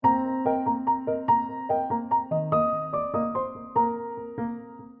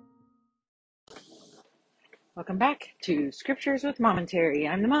welcome back to Scriptures with Mom-mentary.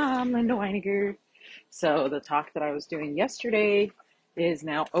 I'm the mom, Linda Winegar. So the talk that I was doing yesterday is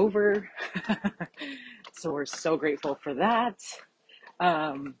now over. So we're so grateful for that.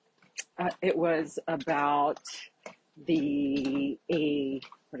 It was about a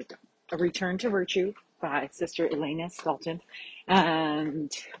Return to Virtue by Sister Elena Skelton. And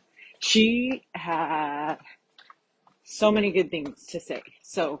she had so many good things to say.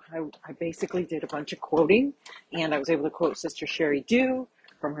 So I basically did a bunch of quoting, and I was able to quote Sister Sherry Dew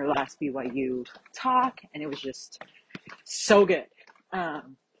from her last BYU talk, and it was just so good. The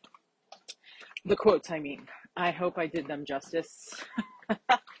quotes, I hope I did them justice.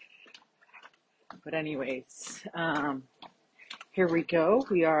 But anyways, here we go.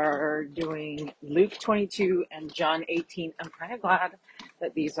 We are doing Luke 22 and John 18. I'm kind of glad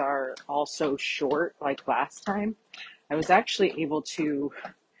that these are all so short like last time. I was actually able to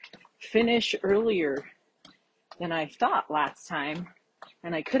finish earlier than I thought last time,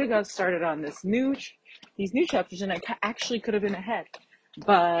 and I could have got started on these new chapters, and I actually could have been ahead,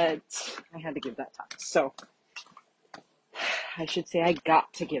 but I had to give that talk. So I should say I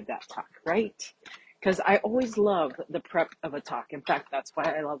got to give that talk, right? Because I always love the prep of a talk. In fact, that's why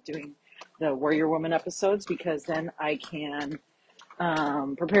I love doing the Warrior Woman episodes, because then I can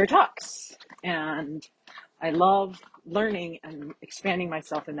prepare talks, and I love learning and expanding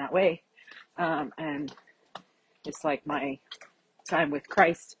myself in that way. And it's like my time with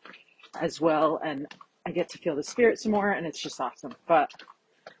Christ as well. And I get to feel the Spirit some more, and it's just awesome. But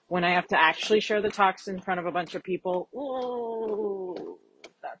when I have to actually share the talks in front of a bunch of people,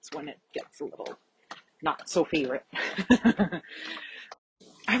 that's when it gets a little not so favorite.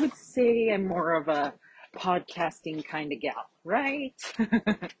 I would say I'm more of a podcasting kind of gal, right?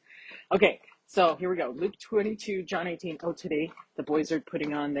 Okay. So here we go. Luke 22, John 18. Oh, today the boys are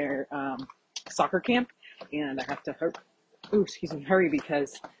putting on their soccer camp, and I have to hurry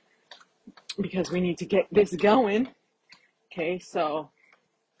because we need to get this going. Okay, so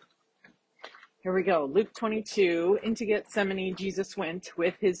here we go. Luke 22. Into Gethsemane, Jesus went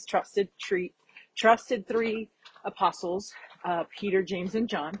with his trusted three apostles, Peter, James, and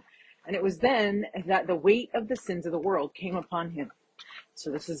John. And it was then that the weight of the sins of the world came upon him. So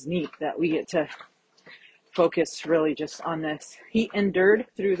this is neat that we get to focus really just on this. He endured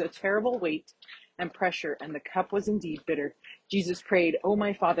through the terrible weight and pressure, and the cup was indeed bitter. Jesus prayed, "Oh,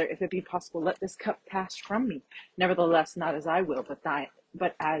 my Father, if it be possible, let this cup pass from me. Nevertheless, not as I will,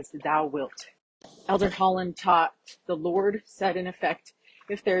 but as thou wilt." Elder Holland taught, "The Lord said in effect,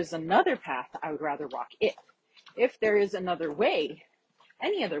 if there is another path, I would rather walk it. If there is another way,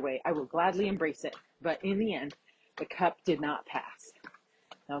 any other way, I will gladly embrace it." But in the end, the cup did not pass.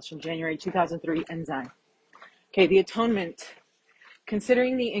 That was from January 2003, Enzyme. Okay, the atonement.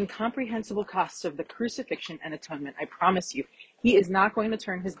 Considering the incomprehensible costs of the crucifixion and atonement, I promise you, he is not going to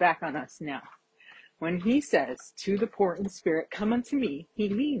turn his back on us now. When he says to the poor in spirit, "Come unto me," he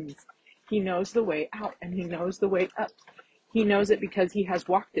means he knows the way out, and he knows the way up. He knows it because he has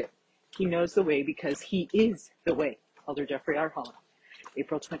walked it. He knows the way because he is the way. Elder Jeffrey R. Holland,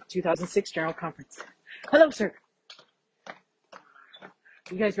 April 2006 General Conference. Hello, sir.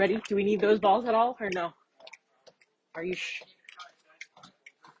 You guys ready? Do we need those balls at all, or no? Are you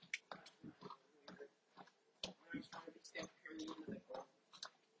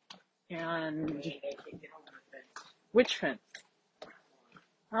And which fence?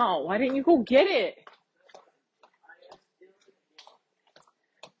 Oh, why didn't you go get it?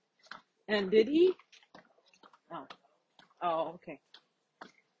 And did he? Oh, okay.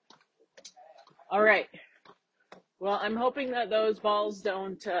 All right. Well, I'm hoping that those balls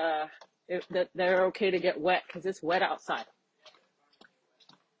don't, that they're okay to get wet, because it's wet outside.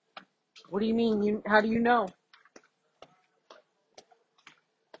 What do you mean? How do you know?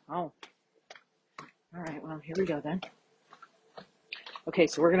 Oh. All right. Well, here we go then. Okay,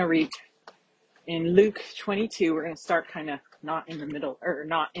 so we're going to read in Luke 22. We're going to start kind of not in the middle, or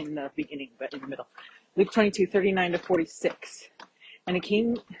not in the beginning, but in the middle. Luke 22, 39 to 46. And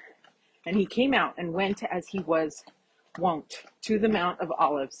he came out and went as he was wont to the Mount of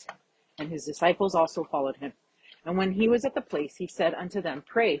Olives, and his disciples also followed him. And when he was at the place, he said unto them,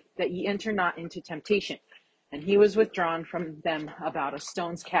 "Pray that ye enter not into temptation." And he was withdrawn from them about a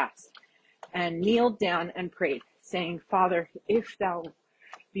stone's cast, and kneeled down and prayed, saying, "Father, if thou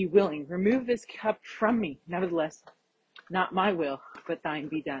be willing, remove this cup from me. Nevertheless, not my will, but thine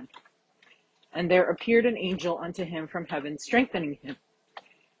be done." And there appeared an angel unto him from heaven, strengthening him.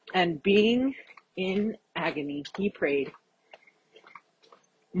 And being in agony, he prayed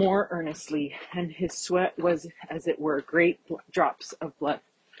more earnestly, and his sweat was, as it were, great drops of blood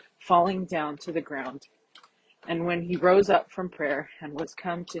falling down to the ground. And when he rose up from prayer and was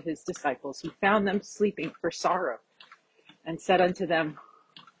come to his disciples, he found them sleeping for sorrow, and said unto them,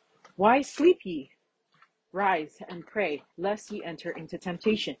 Why sleep ye? Rise and pray, lest ye enter into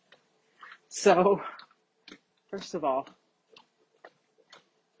temptation. So, first of all,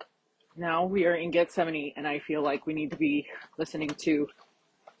 now we are in Gethsemane, and I feel like we need to be listening to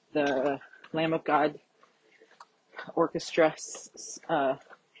the Lamb of God orchestra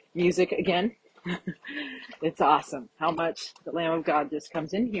music again. It's awesome how much the Lamb of God just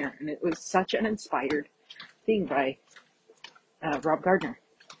comes in here, and it was such an inspired thing by Rob Gardner.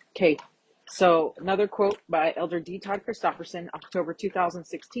 Okay, so another quote by Elder D. Todd Christofferson, October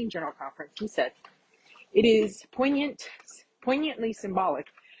 2016 General Conference. He said, "It is poignantly symbolic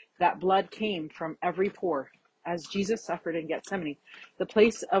that blood came from every pore as Jesus suffered in Gethsemane, the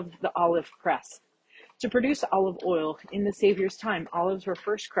place of the olive press. To produce olive oil in the Savior's time, olives were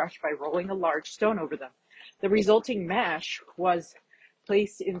first crushed by rolling a large stone over them. The resulting mash was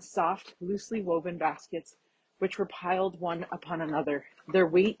placed in soft, loosely woven baskets, which were piled one upon another. Their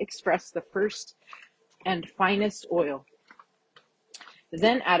weight expressed the first and finest oil.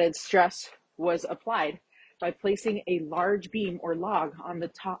 Then added stress was applied by placing a large beam or log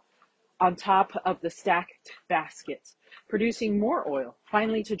on top of the stacked baskets, producing more oil.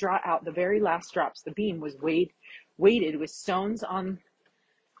 Finally, to draw out the very last drops, the beam was weighted with stones on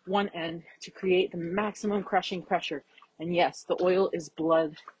one end to create the maximum crushing pressure. And yes, the oil is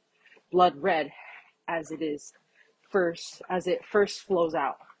blood red as it first flows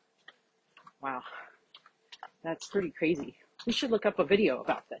out." Wow, that's pretty crazy. We should look up a video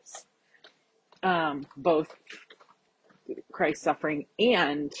about this. Both Christ suffering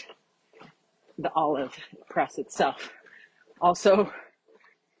and the olive press itself. Also,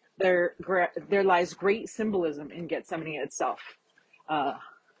 there lies great symbolism in Gethsemane itself,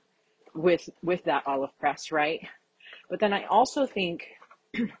 with that olive press, right? But then I also think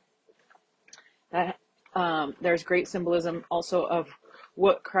that there's great symbolism also of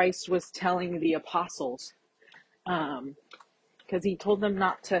what Christ was telling the apostles, because he told them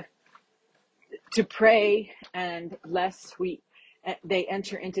not to pray and lest they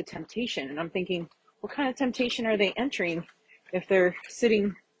enter into temptation. And I'm thinking, what kind of temptation are they entering if they're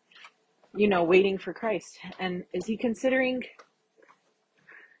sitting, waiting for Christ? And is he considering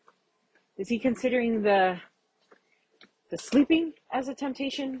the sleeping as a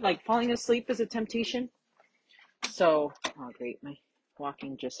temptation, like falling asleep as a temptation? So, oh great, my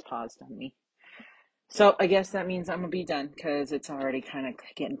walking just paused on me. So I guess that means I'm gonna be done because it's already kind of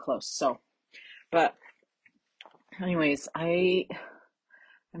getting close. So, but anyways, I'm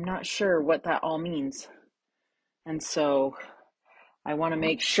not sure what that all means. And so I want to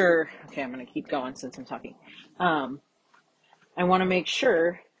make sure, okay, I'm going to keep going since I'm talking. I want to make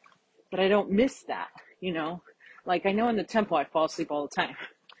sure that I don't miss that, like I know in the temple I fall asleep all the time.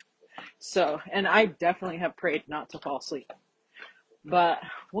 So, and I definitely have prayed not to fall asleep. But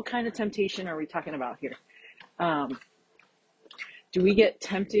what kind of temptation are we talking about here? Do we get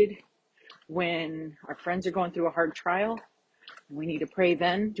tempted when our friends are going through a hard trial? We need to pray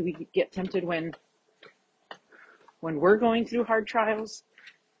then. Do we get tempted when we're going through hard trials?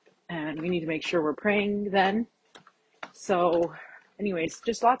 And we need to make sure we're praying then. So anyways,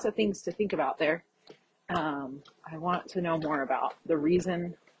 just lots of things to think about there. I want to know more about the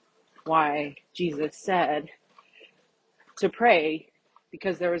reason why Jesus said to pray,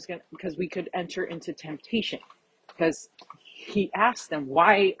 because we could enter into temptation. Because he asked them,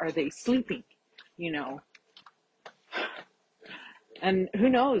 why are they sleeping? And who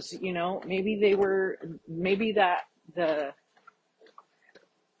knows, maybe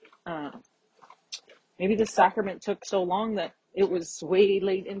the sacrament took so long that it was way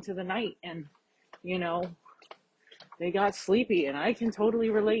late into the night, and they got sleepy. And I can totally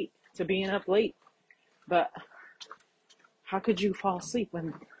relate to being up late, but how could you fall asleep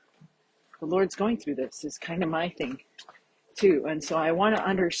when the Lord's going through this is kind of my thing too. And so I want to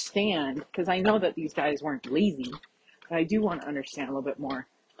understand, because I know that these guys weren't lazy, but I do want to understand a little bit more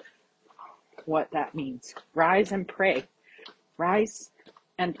what that means. Rise and pray,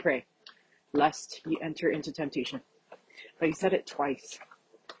 lest you enter into temptation. But he said it twice.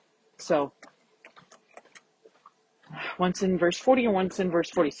 So once in verse 40 and once in verse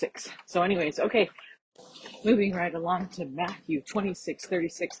 46. So anyways, okay, moving right along to Matthew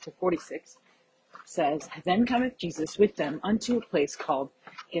 26:36-46 says, Then cometh Jesus with them unto a place called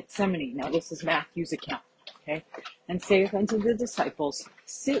Gethsemane. Now this is Matthew's account, okay? And saith unto the disciples,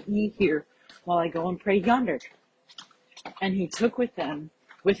 Sit ye here while I go and pray yonder. And he took with him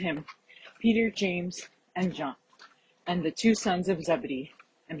Peter, James, and John, and the two sons of Zebedee,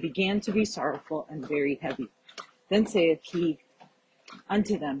 and began to be sorrowful and very heavy. Then saith he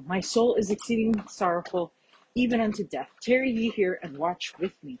unto them, My soul is exceeding sorrowful, even unto death. Tarry ye here and watch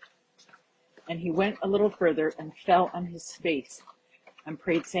with me. And he went a little further and fell on his face and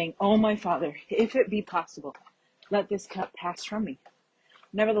prayed, saying, O my Father, if it be possible, let this cup pass from me.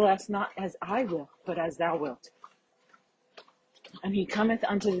 Nevertheless, not as I will, but as thou wilt. And he cometh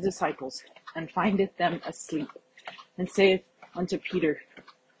unto the disciples, and findeth them asleep, and saith unto Peter,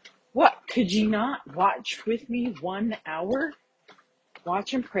 What, could ye not watch with me 1 hour?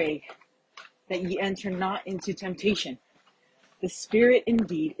 Watch and pray, that ye enter not into temptation. The spirit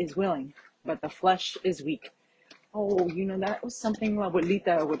indeed is willing, but the flesh is weak. Oh, that was something La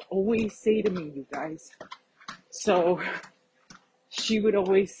Abuelita would always say to me, you guys. So she would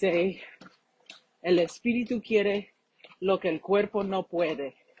always say, El espíritu quiere lo que el cuerpo no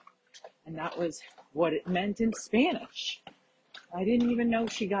puede. And that was what it meant in Spanish. I didn't even know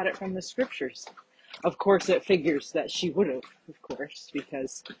she got it from the scriptures. Of course, it figures that she would have, of course,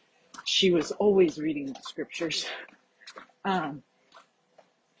 because she was always reading the scriptures. When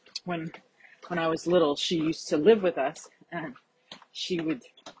I was little, she used to live with us, and she would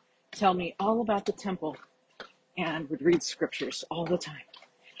tell me all about the temple and would read scriptures all the time.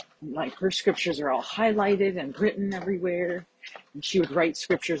 Like, her scriptures are all highlighted and written everywhere, and she would write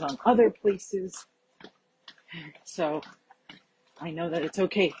scriptures on other places. So I know that it's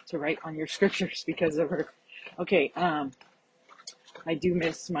okay to write on your scriptures because of her. Okay, I do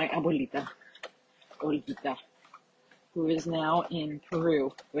miss my abuelita, Olguita, who is now in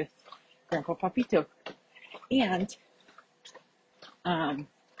Peru with Grandpa Papito. And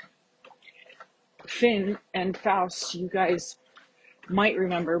Finn and Faust, you guys might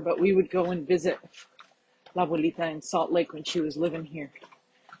remember, but we would go and visit La Abuelita in Salt Lake when she was living here.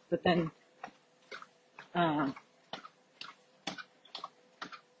 But then, I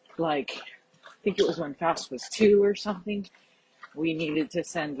think it was when Faust was 2 or something, we needed to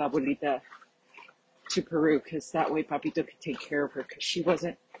send La Abuelita to Peru, because that way Papito could take care of her, because she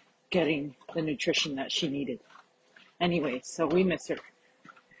wasn't getting the nutrition that she needed. Anyway, so we miss her.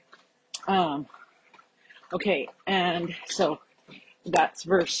 Okay, and so that's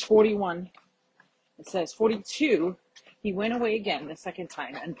verse 41. It says, 42, he went away again the second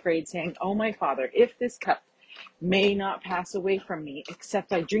time and prayed, saying, O my Father, if this cup may not pass away from me,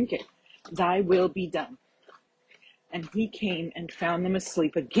 except I drink it, thy will be done. And he came and found them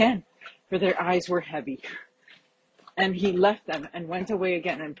asleep again, for their eyes were heavy. And he left them and went away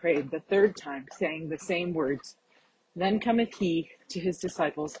again and prayed the third time, saying the same words. Then cometh he to his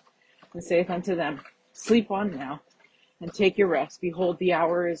disciples, and saith unto them, Sleep on now, and take your rest. Behold, the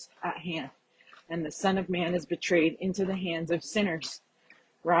hour is at hand, and the Son of Man is betrayed into the hands of sinners.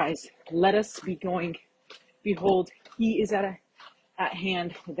 Rise, let us be going. Behold, he is at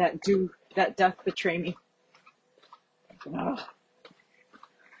hand that doth betray me. Ugh.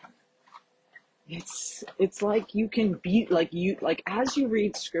 It's like you can be like as you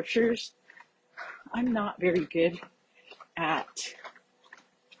read scriptures. I'm not very good at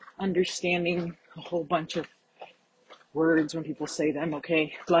understanding a whole bunch of words when people say them,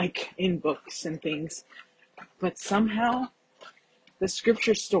 okay, like in books and things. But somehow the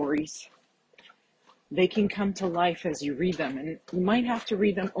scripture stories, they can come to life as you read them, and you might have to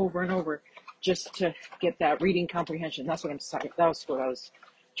read them over and over just to get that reading comprehension. That was what I was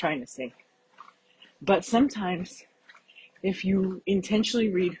trying to say. But sometimes, if you intentionally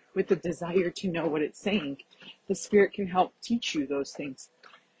read with the desire to know what it's saying, the Spirit can help teach you those things.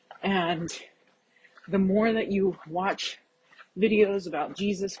 And the more that you watch videos about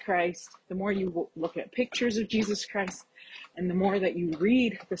Jesus Christ, the more you look at pictures of Jesus Christ, and the more that you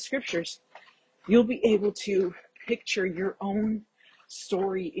read the scriptures, you'll be able to picture your own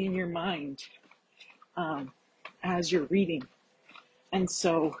story in your mind as you're reading. And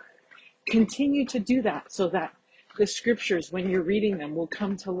so continue to do that so that the scriptures, when you're reading them, will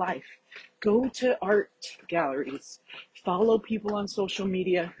come to life. Go to art galleries. Follow people on social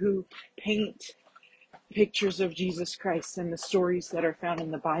media who paint pictures of Jesus Christ and the stories that are found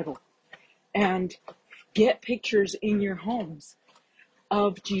in the Bible. And get pictures in your homes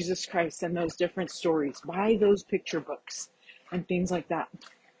of Jesus Christ and those different stories. Buy those picture books and things like that.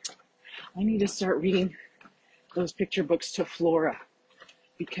 I need to start reading those picture books to Flora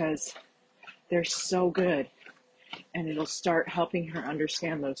because they're so good, and it'll start helping her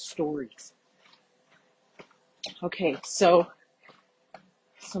understand those stories. Okay, so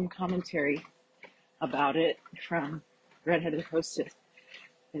some commentary about it from Redheaded Hostess.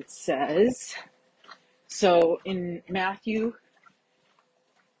 It says, so in Matthew,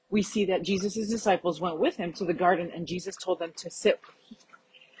 we see that Jesus' disciples went with him to the garden, and Jesus told them to sit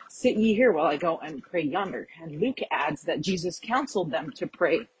Sit ye here while I go and pray yonder. And Luke adds that Jesus counseled them to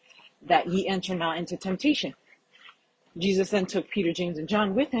pray that ye enter not into temptation. Jesus then took Peter, James, and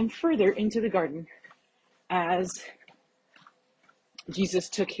John with him further into the garden. As Jesus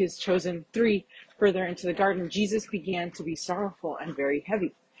took his chosen three further into the garden, Jesus began to be sorrowful and very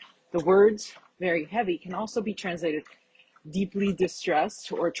heavy. The words very heavy can also be translated deeply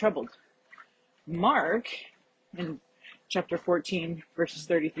distressed or troubled. Mark, in chapter 14, verses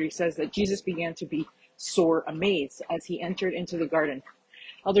 33, says that Jesus began to be sore amazed as he entered into the garden.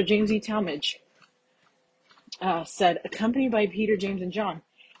 Elder James E. Talmage said, accompanied by Peter, James, and John,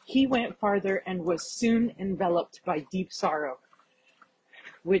 he went farther and was soon enveloped by deep sorrow,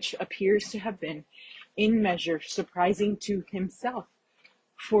 which appears to have been in measure surprising to himself.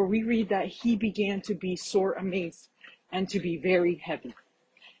 For we read that he began to be sore amazed and to be very heavy.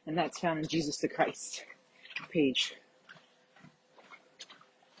 And that's found in Jesus the Christ, page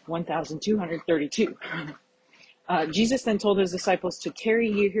 1232. Jesus then told his disciples to tarry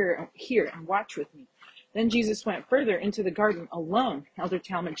ye here and watch with me. Then Jesus went further into the garden alone. Elder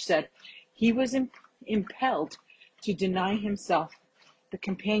Talmage said he was impelled to deny himself the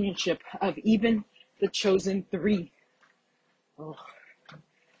companionship of even the chosen three. Oh,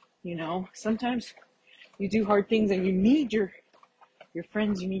 sometimes you do hard things and you need your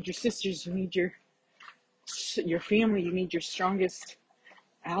friends, you need your sisters, you need your family, you need your strongest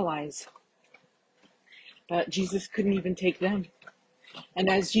allies. But Jesus couldn't even take them. And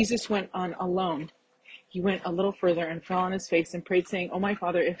as Jesus went on alone, he went a little further and fell on his face and prayed, saying, O my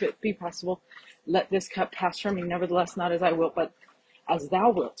Father, if it be possible, let this cup pass from me. Nevertheless, not as I will, but as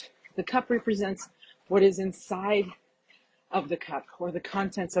thou wilt. The cup represents what is inside of the cup, or the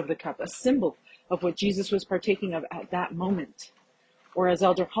contents of the cup, a symbol of what Jesus was partaking of at that moment. Or as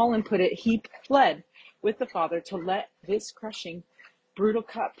Elder Holland put it, he pled with the Father to let this crushing, brutal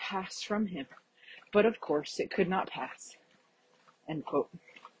cup pass from him. But of course, it could not pass. End quote.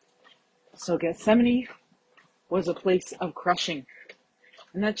 So Gethsemane was a place of crushing.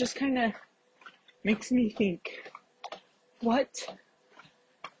 And that just kind of makes me think, what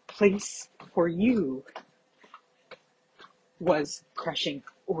place for you was crushing,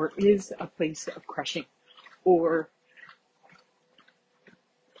 or is a place of crushing, or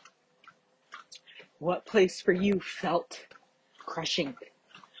what place for you felt crushing,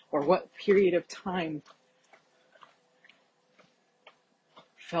 or what period of time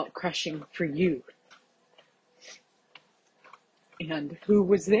felt crushing for you, and who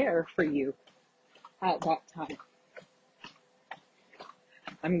was there for you at that time.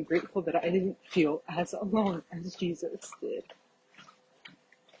 I'm grateful that I didn't feel as alone as Jesus did,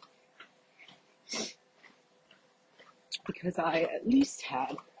 because I at least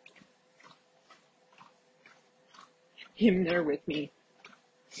had him there with me.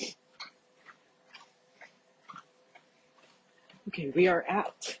 Okay, we are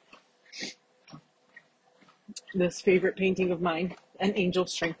at this favorite painting of mine, An Angel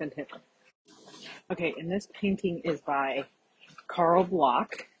Strengthened Him. Okay, and this painting is by Carl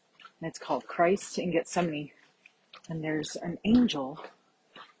Bloch, and it's called Christ in Gethsemane. And there's an angel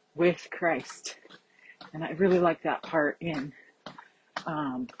with Christ. And I really like that part in,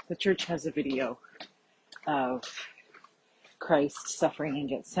 the church has a video of Christ suffering in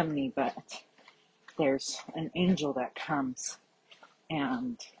Gethsemane, but there's an angel that comes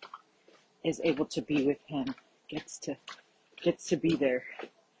and is able to be with him, gets to be there.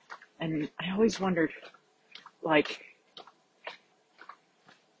 And I always wondered,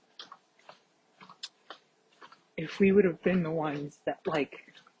 if we would have been the ones that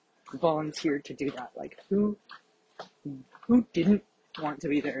volunteered to do that, who didn't want to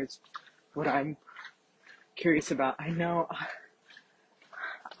be there is what I'm curious about. I know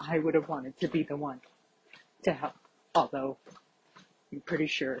I would have wanted to be the one to help, although I'm pretty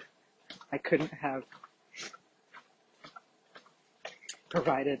sure I couldn't have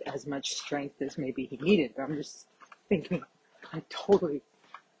provided as much strength as maybe he needed. But I'm just thinking I totally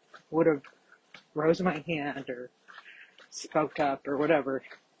would have rose my hand or spoke up or whatever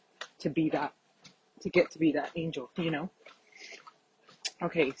to get to be that angel,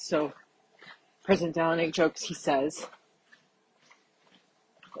 Okay, so President Dallinick jokes, he says,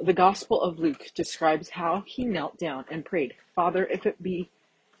 the Gospel of Luke describes how he knelt down and prayed, Father,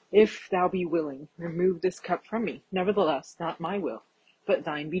 if thou be willing, remove this cup from me. Nevertheless, not my will, but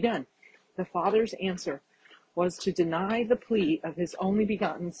thine be done. The Father's answer was to deny the plea of his only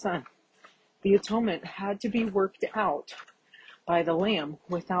begotten Son. The atonement had to be worked out by the Lamb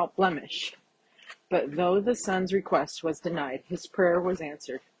without blemish. But though the Son's request was denied, his prayer was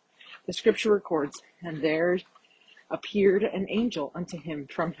answered. The scripture records, and there appeared an angel unto him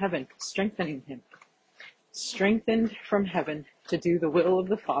from heaven, strengthening him. Strengthened from heaven to do the will of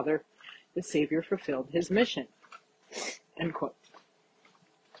the Father, the Savior fulfilled his mission. End quote.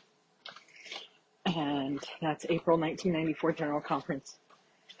 And that's April 1994 General Conference,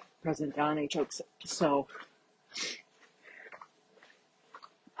 President John H. Oakes. So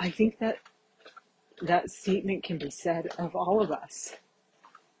I think that statement can be said of all of us.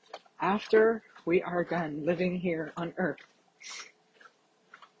 After we are done living here on earth,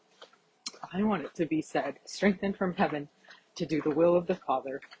 I want it to be said, strengthened from heaven to do the will of the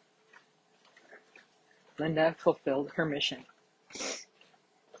Father. Linda fulfilled her mission.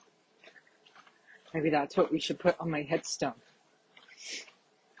 Maybe that's what we should put on my headstone.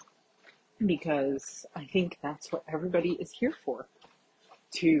 Because I think that's what everybody is here for.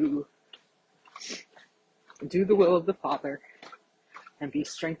 To do the will of the Father and be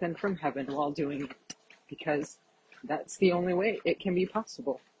strengthened from heaven while doing it. Because that's the only way it can be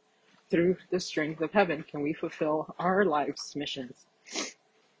possible. Through the strength of heaven can we fulfill our life's missions.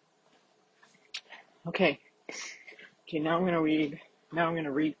 Okay, now I'm going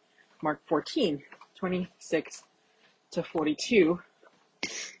to read Mark 14, 26 to 42,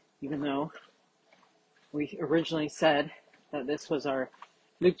 even though we originally said that this was our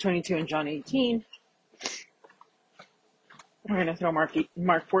Luke 22 and John 18. We're going to throw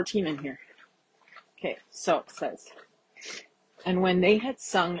Mark 14 in here. Okay, so it says, and when they had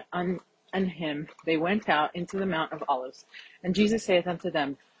sung an hymn, they went out into the Mount of Olives. And Jesus saith unto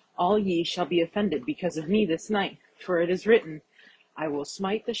them, all ye shall be offended because of me this night, for it is written, I will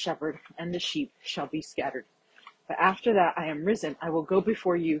smite the shepherd, and the sheep shall be scattered. But after that I am risen, I will go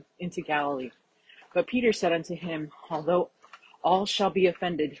before you into Galilee. But Peter said unto him, although all shall be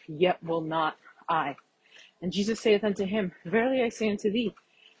offended, yet will not I. And Jesus saith unto him, verily I say unto thee,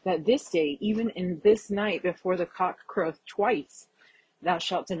 that this day, even in this night, before the cock croweth twice, thou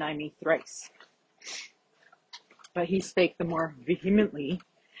shalt deny me thrice. But he spake the more vehemently,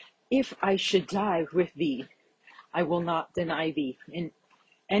 if I should die with thee, I will not deny thee in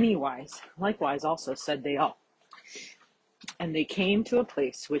any wise. Likewise also said they all. And they came to a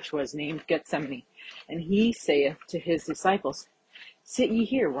place which was named Gethsemane. And he saith to his disciples, sit ye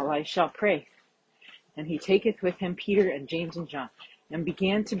here while I shall pray. And he taketh with him Peter and James and John, and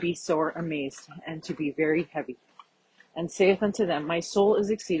began to be sore amazed, and to be very heavy. And saith unto them, my soul is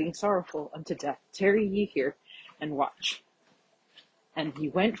exceeding sorrowful unto death. Tarry ye here, and watch. And he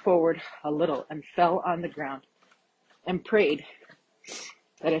went forward a little, and fell on the ground, and prayed,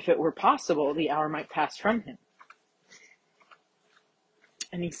 that if it were possible, the hour might pass from him.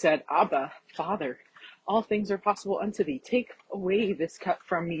 And he said, Abba, Father, all things are possible unto thee. Take away this cup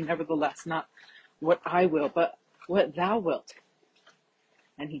from me, nevertheless, not what I will, but what thou wilt.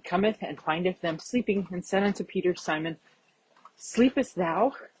 And he cometh and findeth them sleeping, and said unto Peter, Simon, sleepest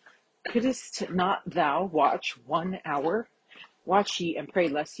thou? Couldst not thou watch 1 hour? Watch ye and pray,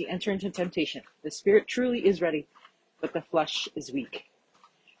 lest ye enter into temptation. The spirit truly is ready, but the flesh is weak.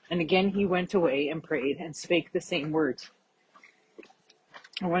 And again he went away and prayed, and spake the same words.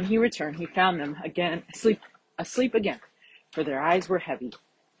 And when he returned, he found them again asleep again, for their eyes were heavy.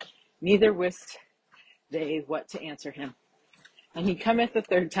 Neither wist they what to answer him. And he cometh the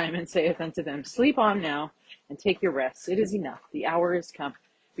third time, and saith unto them, sleep on now, and take your rest. It is enough, the hour is come.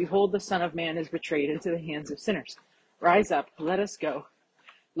 Behold, the Son of Man is betrayed into the hands of sinners. Rise up, let us go.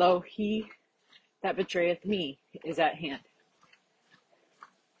 Lo, he that betrayeth me is at hand.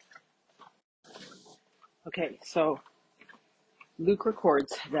 Okay, so Luke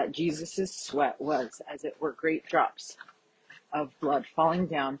records that Jesus' sweat was, as it were, great drops of blood falling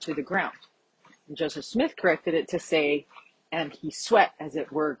down to the ground. And Joseph Smith corrected it to say, and he sweat, as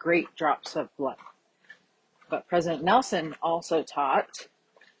it were, great drops of blood. But President Nelson also taught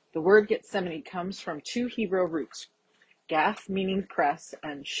the word Gethsemane comes from two Hebrew roots, gath meaning press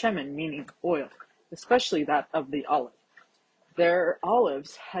and shemen meaning oil, especially that of the olive. Their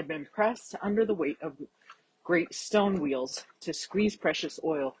olives had been pressed under the weight of great stone wheels to squeeze precious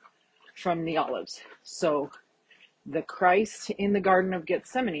oil from the olives. So the Christ in the Garden of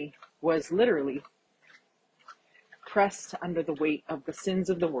Gethsemane was literally pressed under the weight of the sins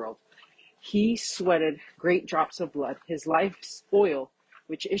of the world. He sweated great drops of blood, his life's oil,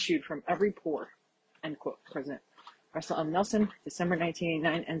 which issued from every pore. End quote. President Russell M. Nelson, December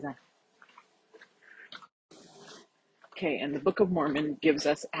 1989, Ensign. Okay, and the Book of Mormon gives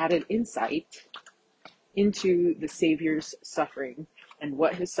us added insight into the Savior's suffering and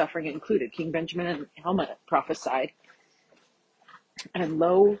what his suffering included. King Benjamin and Helma prophesied, and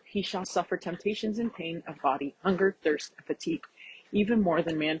lo, he shall suffer temptations and pain of body, hunger, thirst, and fatigue, even more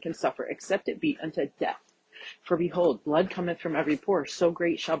than man can suffer, except it be unto death. For behold, blood cometh from every pore, so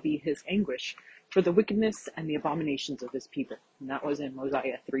great shall be his anguish for the wickedness and the abominations of his people. And that was in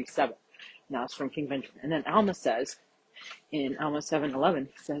Mosiah 3:7. Now it's from King Benjamin. And then Alma says, in Alma 7:11,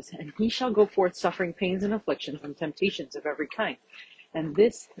 he says, and he shall go forth suffering pains and afflictions and temptations of every kind. And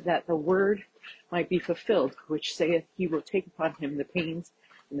this, that the word might be fulfilled, which saith, he will take upon him the pains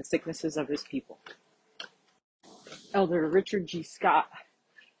and the sicknesses of his people. Elder Richard G. Scott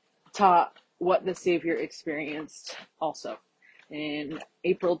taught what the Savior experienced also. In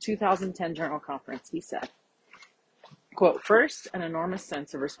April 2010 General Conference, he said, quote, first, an enormous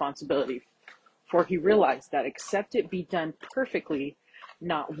sense of responsibility, for he realized that except it be done perfectly,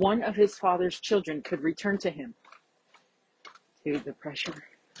 not one of his father's children could return to him. Dude, the pressure.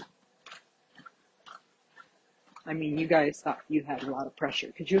 I mean, you guys thought you had a lot of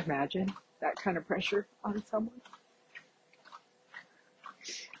pressure. Could you imagine that kind of pressure on someone?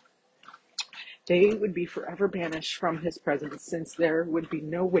 They would be forever banished from his presence, since there would be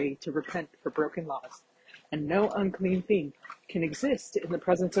no way to repent for broken laws, and no unclean thing can exist in the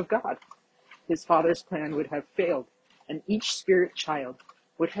presence of God. His father's plan would have failed, and each spirit child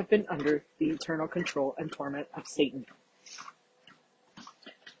would have been under the eternal control and torment of Satan.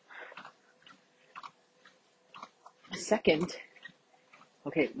 Second,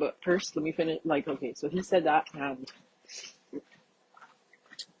 okay, but first let me finish, so he said that, and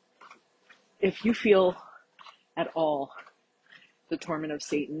if you feel at all the torment of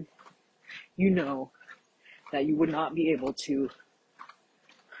Satan, you know that you would not be able to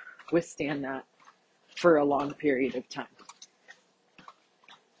withstand that for a long period of time.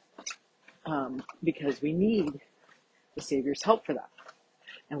 Because we need the Savior's help for that.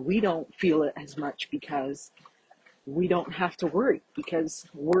 And we don't feel it as much because we don't have to worry, because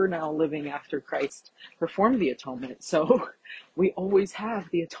we're now living after Christ performed the atonement. So we always have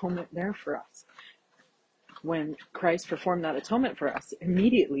the atonement there for us. When Christ performed that atonement for us,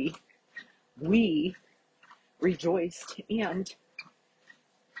 immediately we rejoiced, and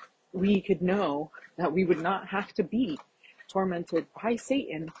we could know that we would not have to be tormented by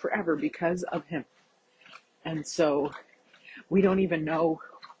Satan forever because of him. And so we don't even know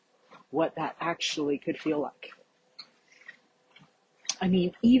what that actually could feel like. I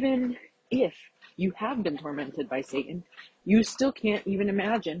mean, even if you have been tormented by Satan, you still can't even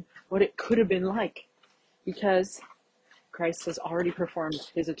imagine what it could have been like, because Christ has already performed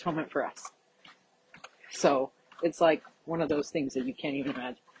his atonement for us. So it's like one of those things that you can't even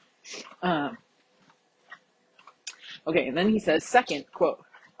imagine. Okay, and then he says, second, quote,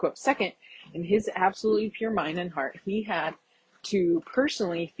 second, in his absolutely pure mind and heart, he had to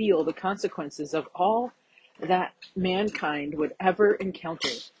personally feel the consequences of all that mankind would ever encounter,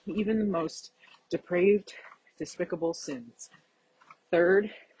 even the most depraved, despicable sins.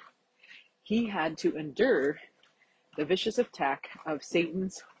 Third, he had to endure the vicious attack of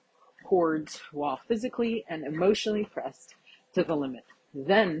Satan's hordes while physically and emotionally pressed to the limit.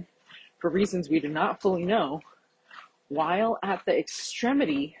 Then, for reasons we do not fully know, while at the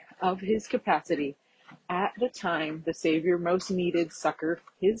extremity of his capacity, at the time the Savior most needed succor,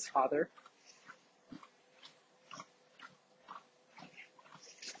 his Father,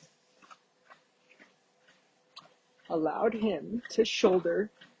 allowed him to shoulder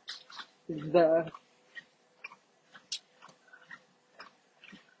the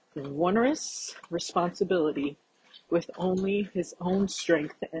onerous responsibility with only his own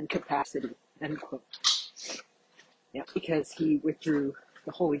strength and capacity, end quote. Yeah, because he withdrew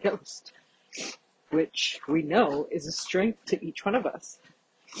the Holy Ghost, which we know is a strength to each one of us.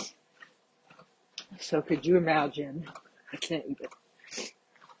 So could you imagine? I can't even.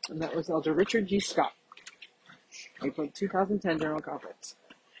 And that was Elder Richard G. Scott, April 2010 General Conference.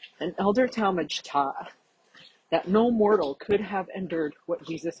 And Elder Talmage taught that no mortal could have endured what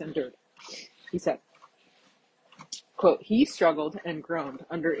Jesus endured. He said, quote, he struggled and groaned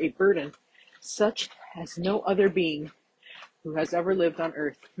under a burden such as no other being who has ever lived on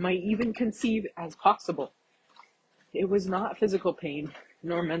earth might even conceive as possible. It was not physical pain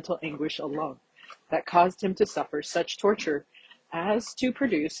nor mental anguish alone that caused him to suffer such torture as to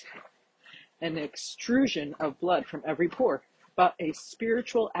produce an extrusion of blood from every pore, but a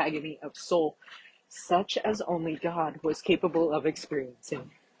spiritual agony of soul such as only God was capable of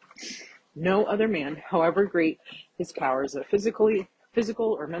experiencing. No other man, however great his powers of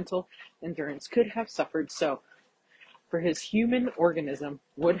physical or mental endurance, could have suffered so, for his human organism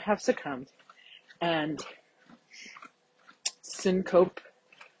would have succumbed, and syncope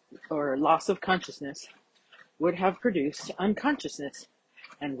or loss of consciousness would have produced unconsciousness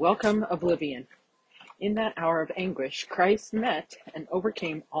and welcome oblivion. In that hour of anguish, Christ met and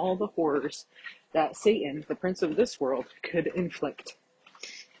overcame all the horrors that Satan, the prince of this world, could inflict.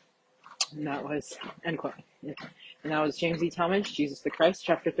 And that was, end quote. And that was James E. Talmage, Jesus the Christ,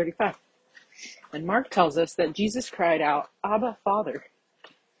 chapter 35. And Mark tells us that Jesus cried out, Abba, Father,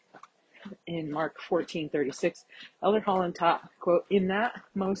 in Mark 14:36. Elder Holland taught, quote, in that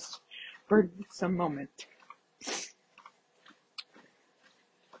most burdensome moment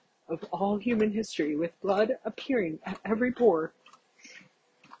of all human history, with blood appearing at every pore,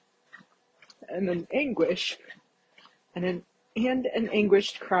 and an anguish, and an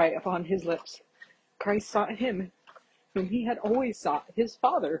anguished cry upon his lips, Christ sought him whom he had always sought, his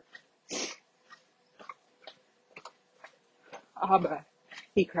Father. Abba,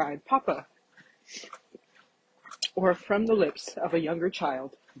 he cried, Papa, or from the lips of a younger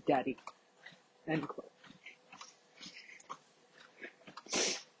child, Daddy. End quote.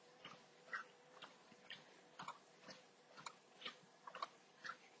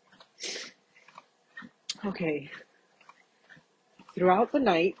 Okay. Throughout the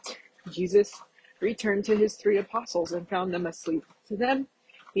night, Jesus returned to his 3 apostles and found them asleep. To them,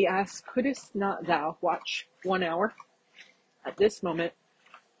 he asked, couldst not thou watch 1 hour? At this moment,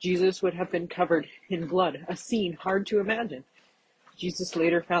 Jesus would have been covered in blood, a scene hard to imagine. Jesus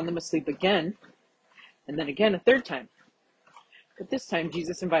later found them asleep again, and then again a 3rd time. But this time,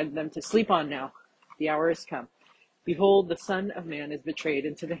 Jesus invited them to sleep on now. The hour has come. Behold, the Son of Man is betrayed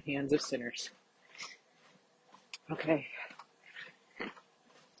into the hands of sinners. Okay.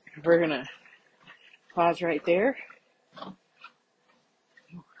 We're going to pause right there.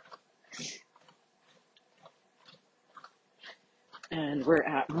 And we're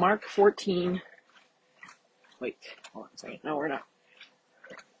at Mark 14. Wait, hold on a second. No, we're not.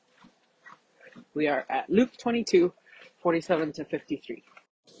 We are at Luke 22, 47 to 53.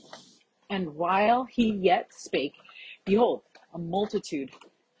 And while he yet spake, behold, a multitude,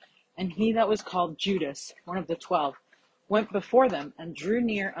 and he that was called Judas, one of the 12, went before them and drew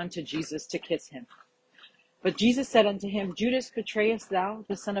near unto Jesus to kiss him. But Jesus said unto him, Judas, betrayest thou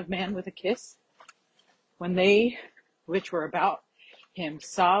the Son of Man with a kiss? When they which were about him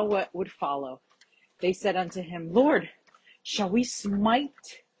saw what would follow, they said unto him, Lord, shall we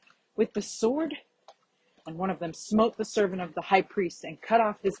smite with the sword? And one of them smote the servant of the high priest and cut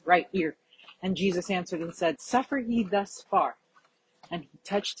off his right ear. And Jesus answered and said, Suffer ye thus far. And he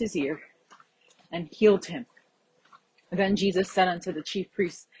touched his ear and healed him. Then Jesus said unto the chief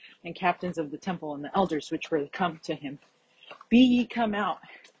priests and captains of the temple and the elders which were come to him, Be ye come out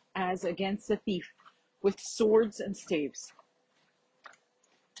as against a thief with swords and staves.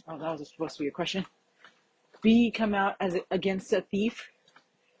 Oh, that was supposed to be a question. Be ye come out as against a thief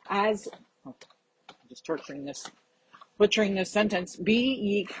as... Oh, I'm just butchering this sentence. Be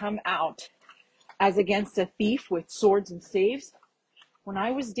ye come out as against a thief with swords and staves? When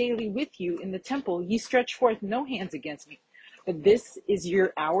I was daily with you in the temple, ye stretched forth no hands against me. But this is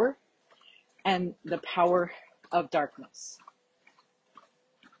your hour and the power of darkness.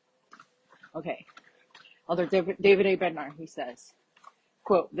 Okay. Elder David A. Bednar, he says,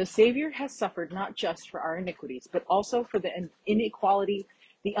 quote, the Savior has suffered not just for our iniquities, but also for the inequality,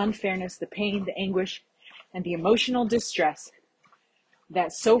 the unfairness, the pain, the anguish, and the emotional distress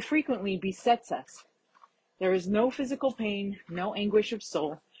that so frequently besets us. There is no physical pain, no anguish of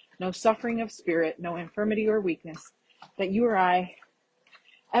soul, no suffering of spirit, no infirmity or weakness that you or I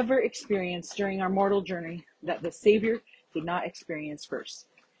ever experienced during our mortal journey that the Savior did not experience first.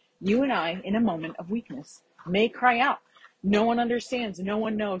 You and I, in a moment of weakness, may cry out. No one understands, no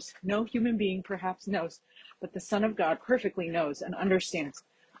one knows, no human being perhaps knows, but the Son of God perfectly knows and understands.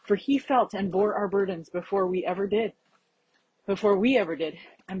 For he felt and bore our burdens before we ever did.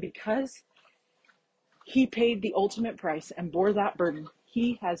 And because he paid the ultimate price and bore that burden,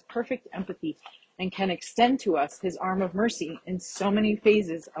 he has perfect empathy and can extend to us his arm of mercy in so many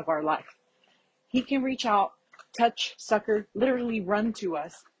phases of our life. He can reach out, touch, succor, literally run to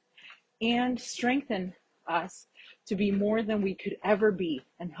us, and strengthen us to be more than we could ever be,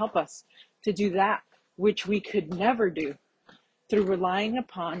 and help us to do that which we could never do through relying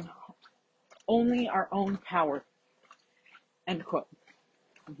upon only our own power. End quote.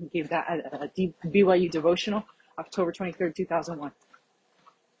 He gave that a BYU devotional, October 23rd, 2001.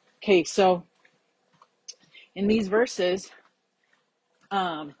 Okay, so in these verses,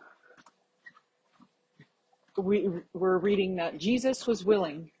 we're reading that Jesus was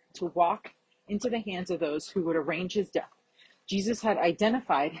willing to walk into the hands of those who would arrange his death. Jesus had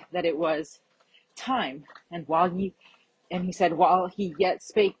identified that it was time, and he said, while he yet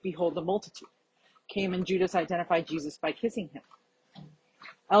spake, behold, the multitude came, and Judas identified Jesus by kissing him.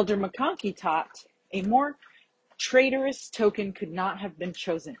 Elder McConkie taught A more traitorous token could not have been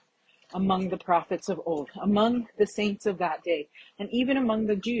chosen among the prophets of old, among the saints of that day, and even among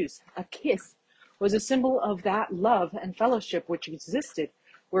the Jews. A kiss was a symbol of that love and fellowship which existed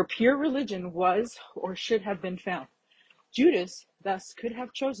where pure religion was or should have been found. Judas thus could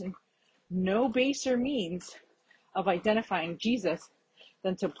have chosen no baser means of identifying Jesus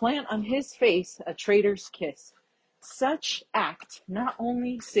than to plant on his face a traitor's kiss. Such act not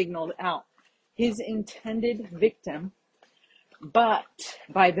only signaled out his intended victim, but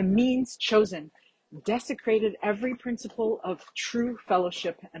by the means chosen, desecrated every principle of true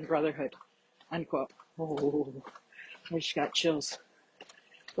fellowship and brotherhood. Unquote. Oh, I just got chills.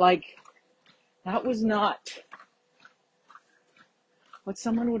 Like, that was not what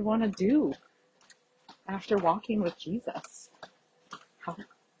someone would want to do after walking with Jesus.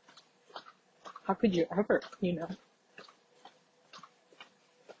 How could you ever,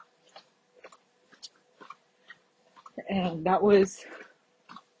 And that was,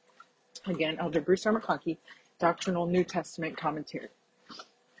 again, Elder Bruce R. McConkie, Doctrinal New Testament Commentary.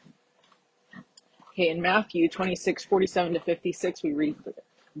 Okay, in Matthew 26:47 to 56, we read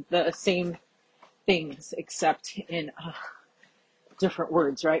the same things, except in different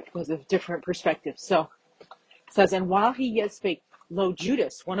words, right? Because of different perspectives. So it says, and while he yet spake, lo,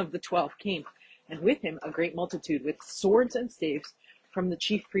 Judas, one of the 12, came, and with him a great multitude, with swords and staves, from the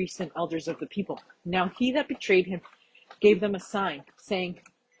chief priests and elders of the people. Now he that betrayed him gave them a sign, saying,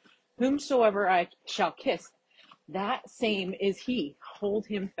 whomsoever I shall kiss, that same is he, hold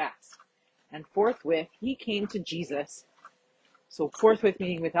him fast. And forthwith he came to Jesus, so forthwith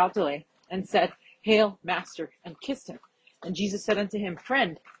meaning without delay, and said, Hail, Master, and kissed him. And Jesus said unto him,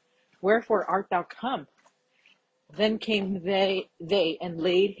 Friend, wherefore art thou come? Then came they and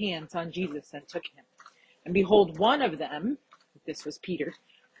laid hands on Jesus and took him. And behold, one of them, this was Peter,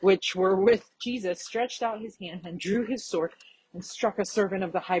 which were with Jesus, stretched out his hand and drew his sword and struck a servant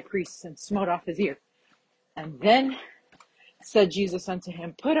of the high priest and smote off his ear. And then said Jesus unto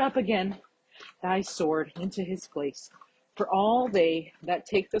him, Put up again thy sword into his place. For all they that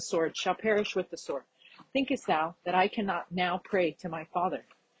take the sword shall perish with the sword. Thinkest thou that I cannot now pray to my Father,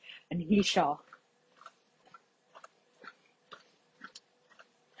 and he shall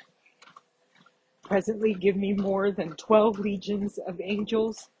presently give me more than 12 legions of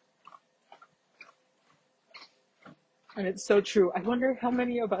angels? And it's so true. I wonder how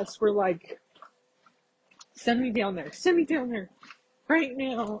many of us were like, send me down there right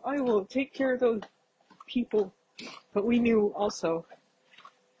now. I will take care of those people. But we knew also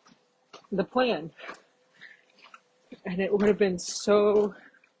the plan. And it would have been so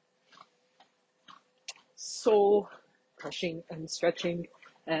soul crushing and stretching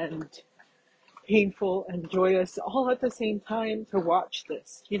and painful and joyous all at the same time to watch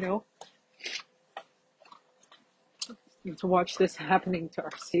this, to watch this happening to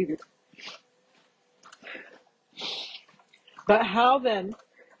our Savior. But how then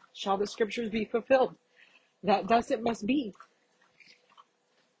shall the scriptures be fulfilled? That thus it must be.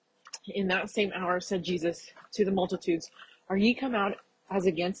 In that same hour said Jesus to the multitudes, Are ye come out as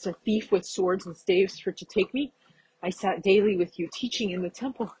against a thief with swords and staves for to take me? I sat daily with you teaching in the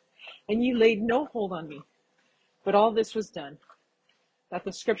temple, and ye laid no hold on me. But all this was done, that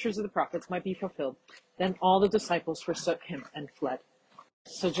the scriptures of the prophets might be fulfilled. Then all the disciples forsook him and fled.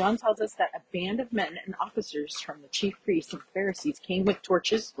 So John tells us that a band of men and officers from the chief priests and Pharisees came with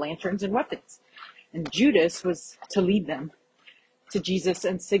torches, lanterns, and weapons. And Judas was to lead them to Jesus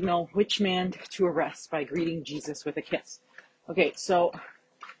and signal which man to arrest by greeting Jesus with a kiss. Okay, so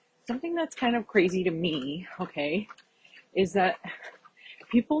something that's kind of crazy to me, is that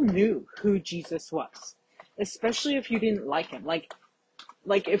people knew who Jesus was, especially if you didn't like him. Like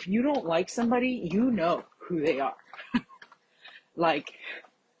if you don't like somebody, you know who they are. Like,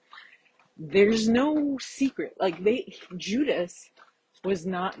 there's no secret. Judas was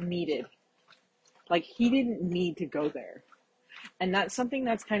not needed. Like, he didn't need to go there. And that's something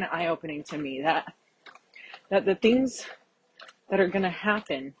that's kind of eye-opening to me, that the things that are going to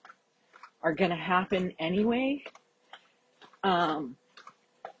happen anyway.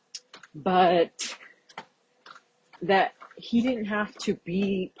 But that he didn't have to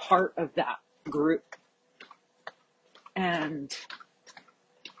be part of that group. And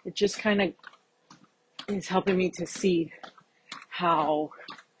it just kind of is helping me to see how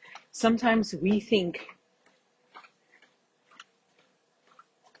sometimes we think,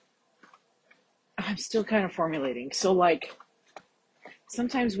 I'm still kind of formulating. So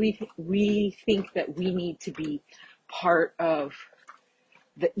sometimes we think that we need to be part of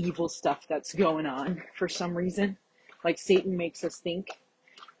the evil stuff that's going on for some reason. Like Satan makes us think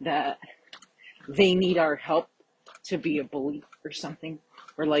that they need our help to be a bully or something,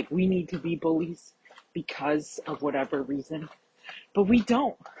 or like we need to be bullies because of whatever reason. But we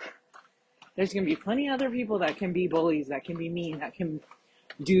don't. There's going to be plenty of other people that can be bullies, that can be mean, that can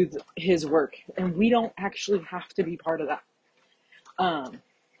do his work, and we don't actually have to be part of that.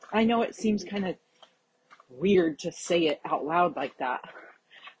 I know it seems kind of weird to say it out loud like that,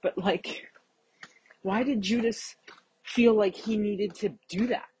 but like, why did Judas feel like he needed to do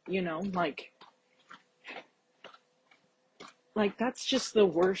that? You know, like that's just the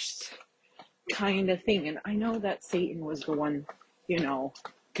worst kind of thing. And I know that Satan was the one, you know,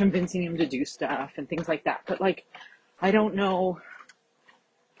 convincing him to do stuff and things like that. But like, I don't know.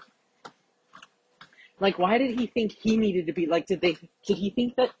 Like, why did he think he needed to be like, did he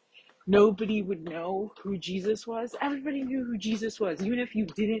think that nobody would know who Jesus was? Everybody knew who Jesus was. Even if you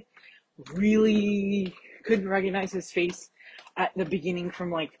couldn't recognize his face at the beginning from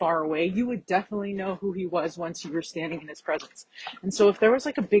like far away, you would definitely know who he was once you were standing in his presence. And so if there was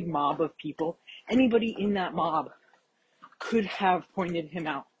like a big mob of people, anybody in that mob could have pointed him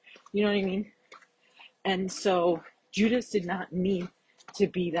out. You know what I mean? And so Judas did not need to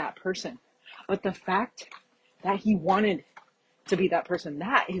be that person. But the fact that he wanted to be that person,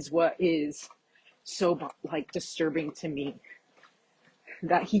 that is what is so like disturbing to me.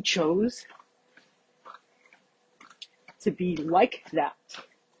 That he chose to be like that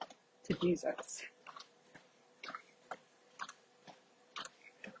to Jesus.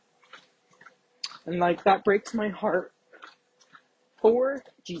 And like, that breaks my heart for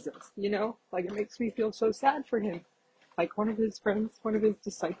Jesus, you know? Like, it makes me feel so sad for him. Like, one of his friends, one of his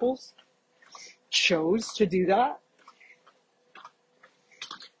disciples chose to do that.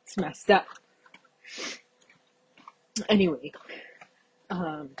 It's messed up. Anyway,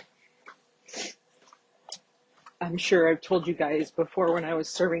 I'm sure I've told you guys before, when I was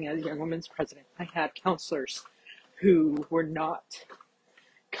serving as Young Women's President, I had counselors who were not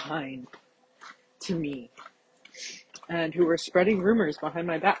kind to me and who were spreading rumors behind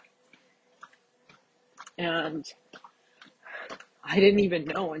my back. And I didn't even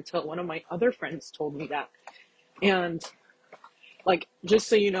know until one of my other friends told me that. And like, just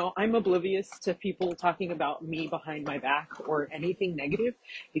so you know, I'm oblivious to people talking about me behind my back or anything negative,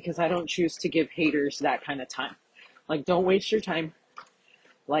 because I don't choose to give haters that kind of time. Like, don't waste your time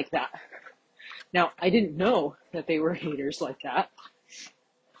like that. Now, I didn't know that they were haters like that,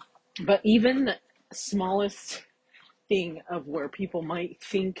 but even the smallest thing of where people might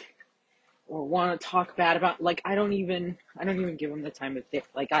think or want to talk bad about, like, I don't even give them the time of day.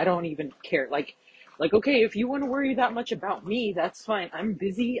 Like, I don't even care. Like, okay, if you want to worry that much about me, that's fine. I'm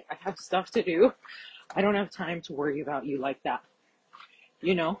busy. I have stuff to do. I don't have time to worry about you like that,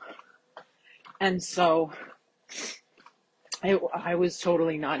 you know? And so I was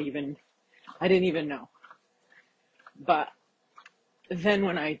totally not even, I didn't even know. But then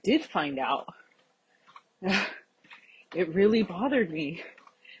when I did find out, it really bothered me,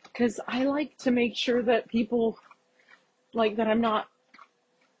 because I like to make sure that people, like, that I'm not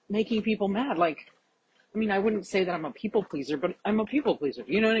making people mad. Like, I mean, I wouldn't say that I'm a people pleaser, but I'm a people pleaser.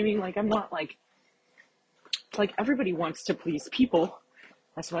 You know what I mean? Like, I'm not like everybody wants to please people.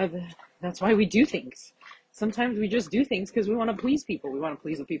 That's why we do things. Sometimes we just do things because we want to please people. We want to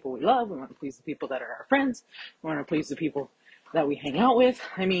please the people we love. We want to please the people that are our friends. We want to please the people that we hang out with.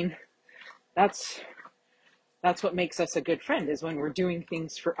 I mean, that's what makes us a good friend, is when we're doing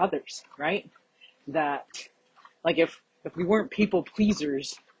things for others, right? That, like, if we weren't people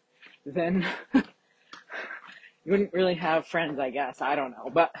pleasers, then you wouldn't really have friends, I guess. I don't know.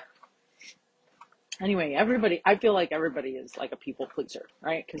 But anyway, I feel like everybody is like a people pleaser,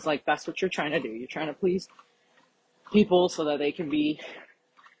 right? Because, like, that's what you're trying to do. You're trying to please people so that they can be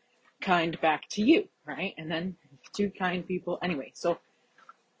kind back to you, right? And then to kind people. Anyway, so,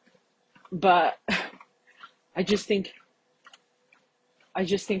 but I just think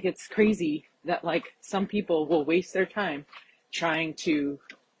it's crazy that, like, some people will waste their time trying to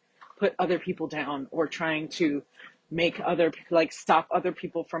put other people down, or trying to stop other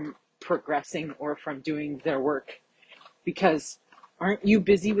people from progressing or from doing their work. Because aren't you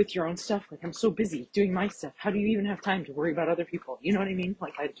busy with your own stuff? Like, I'm so busy doing my stuff. How do you even have time to worry about other people? You know what I mean?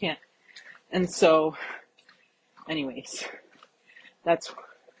 Like, I can't. And so, anyways, that's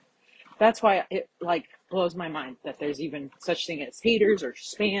why it, like, blows my mind that there's even such thing as haters or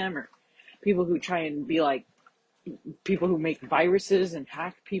spam, or people who try and be like, people who make viruses and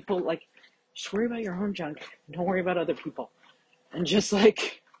hack people. Like, just worry about your own junk. Don't worry about other people. And just,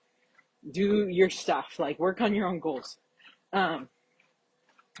 like, do your stuff. Like, work on your own goals.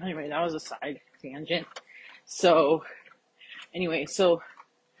 Anyway, that was a side tangent. So, anyway, so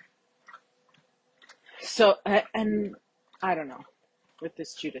So, and I don't know with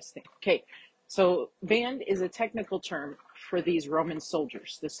this Judas thing. Okay, so band is a technical term for these Roman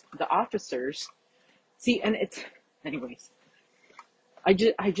soldiers. The officers. See, and it's, anyways. I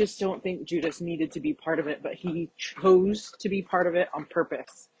just don't think Judas needed to be part of it, but he chose to be part of it on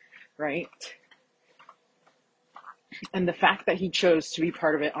purpose, right? And the fact that he chose to be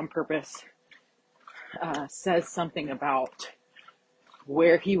part of it on purpose says something about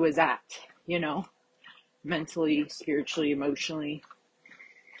where he was at, mentally, spiritually, emotionally.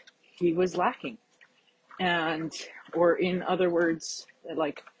 He was lacking. And, or in other words,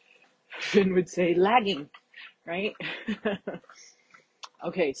 like Finn would say, lagging, right?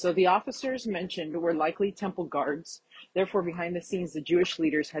 Okay, so the officers mentioned were likely temple guards. Therefore, behind the scenes, the Jewish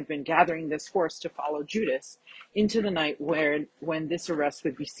leaders had been gathering this force to follow Judas into the night when this arrest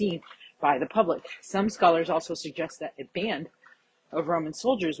would be seen by the public. Some scholars also suggest that a band of Roman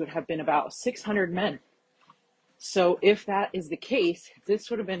soldiers would have been about 600 men. So if that is the case, this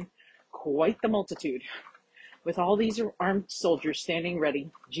would have been quite the multitude. With all these armed soldiers standing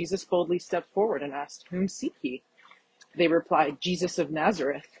ready, Jesus boldly stepped forward and asked, "Whom seek ye?" They replied, "Jesus of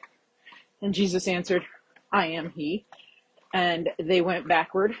Nazareth." And Jesus answered, "I am he." And they went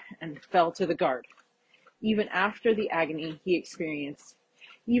backward and fell to the guard. Even after the agony he experienced,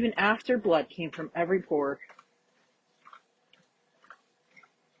 even after blood came from every pore,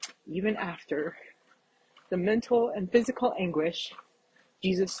 even after the mental and physical anguish,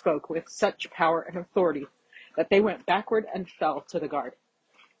 Jesus spoke with such power and authority that they went backward and fell to the ground.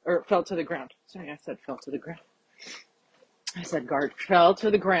 Sorry, I said fell to the ground. I said guard, fell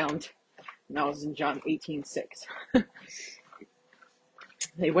to the ground. And that was in John 18:6.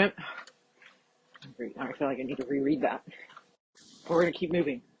 They went, now I feel like I need to reread that. But we're going to keep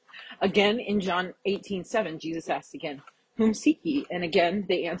moving. Again, in John 18:7, Jesus asked again, "Whom seek ye?" And again,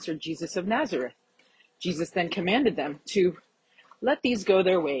 they answered, "Jesus of Nazareth." Jesus then commanded them to let these go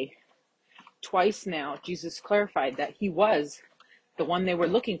their way. Twice now, Jesus clarified that he was the one they were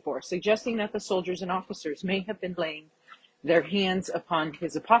looking for, suggesting that the soldiers and officers may have been laying their hands upon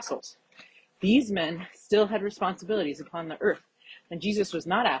his apostles. These men still had responsibilities upon the earth, and Jesus was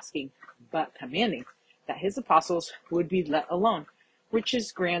not asking, but commanding that his apostles would be let alone, which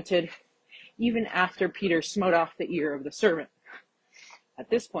is granted even after Peter smote off the ear of the servant. At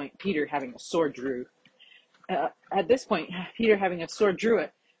this point, Peter having a sword drew it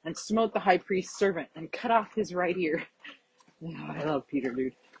and smote the high priest's servant and cut off his right ear. Oh, I love Peter,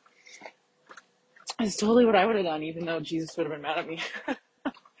 dude. It's totally what I would have done, even though Jesus would have been mad at me.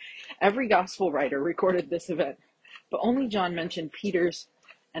 Every gospel writer recorded this event, but only John mentioned Peter's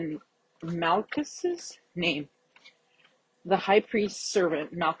and Malchus's name. The high priest's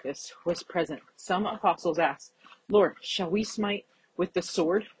servant, Malchus, was present. Some apostles asked, "Lord, shall we smite with the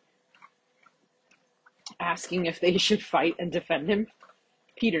sword?" Asking if they should fight and defend him.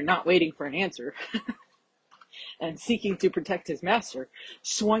 Peter, not waiting for an answer, and seeking to protect his master,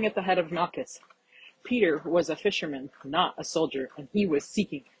 swung at the head of Malchus. Peter was a fisherman, not a soldier, and he was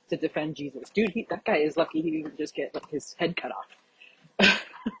seeking to defend Jesus. Dude, that guy is lucky he didn't just get his head cut off.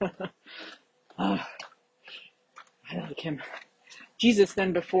 I like him. Jesus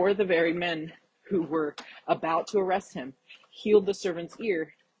then, before the very men who were about to arrest him, healed the servant's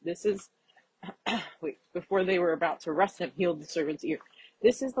ear. Before they were about to arrest him, healed the servant's ear.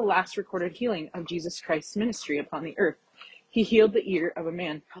 This is the last recorded healing of Jesus Christ's ministry upon the earth. He healed the ear of a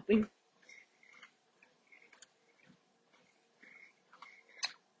man,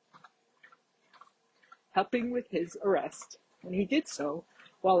 helping with his arrest, and he did so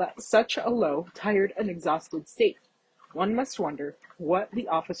while at such a low, tired, and exhausted state. One must wonder what the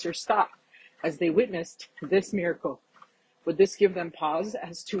officers thought as they witnessed this miracle. Would this give them pause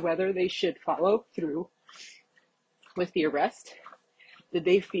as to whether they should follow through with the arrest? Did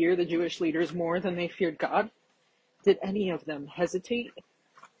they fear the Jewish leaders more than they feared God? Did any of them hesitate?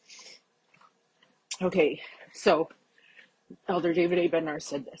 Okay, so Elder David A. Bednar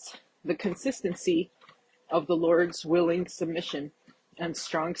said this: "The consistency of the Lord's willing submission and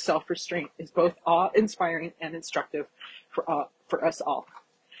strong self-restraint is both awe-inspiring and instructive for us all."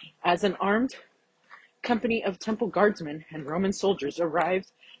 As an armed company of temple guardsmen and Roman soldiers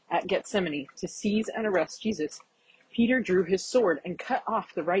arrived at Gethsemane to seize and arrest Jesus, Peter drew his sword and cut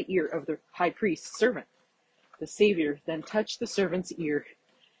off the right ear of the high priest's servant. The Savior then touched the servant's ear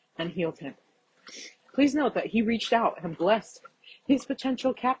and healed him. Please note that he reached out and blessed his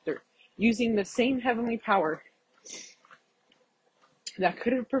potential captor, using the same heavenly power that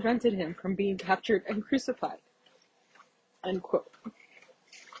could have prevented him from being captured and crucified. End quote.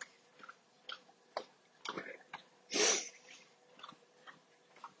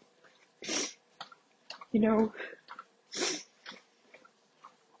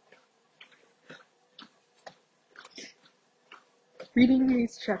 reading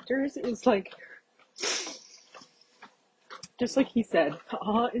these chapters is like, just like he said,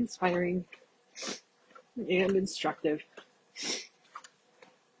 awe-inspiring and instructive.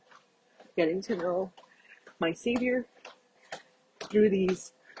 Getting to know my Savior through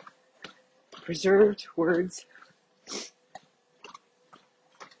these preserved words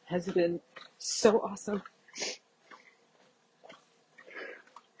has been so awesome.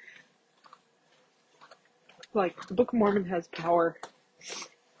 Like, the Book of Mormon has power,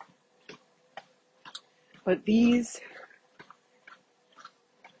 but these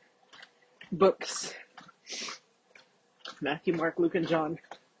books, Matthew, Mark, Luke, and John,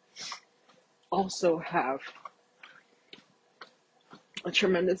 also have a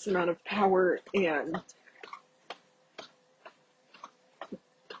tremendous amount of power, and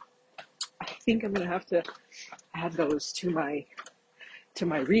I think I'm going to have to add those to my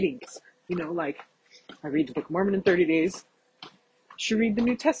readings. Like, I read the Book of Mormon in 30 days. I should read the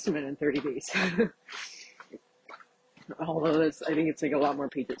New Testament in 30 days. Although I think it's like a lot more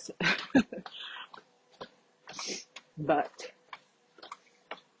pages. But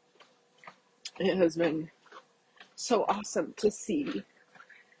it has been so awesome to see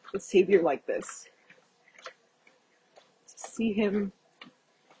the Savior like this. To see him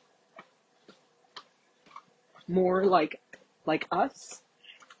more like us,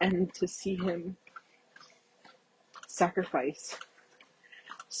 and to see him sacrifice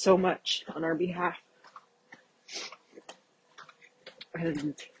so much on our behalf.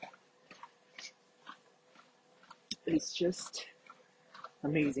 And it's just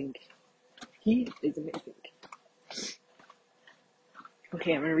amazing. He is amazing.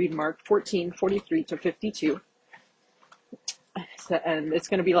 Okay, I'm going to read Mark 14:43 to 52. And it's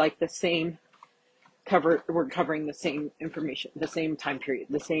going to be like the same cover. We're covering the same information, the same time period,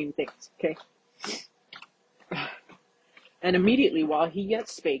 the same things. Okay. And immediately while he yet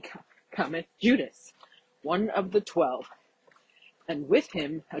spake, cometh Judas, one of the 12, and with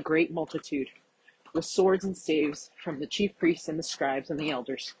him a great multitude, with swords and staves, from the chief priests and the scribes and the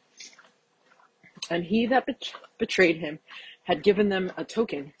elders. And he that betrayed him had given them a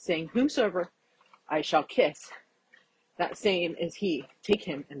token, saying, Whomsoever I shall kiss, that same is he. Take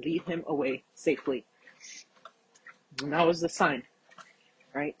him and lead him away safely. And that was the sign,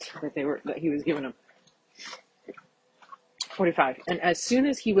 right, that he was giving them. 45. And as soon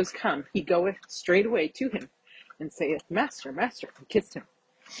as he was come, he goeth straightway to him, and saith, Master, Master, and kissed him.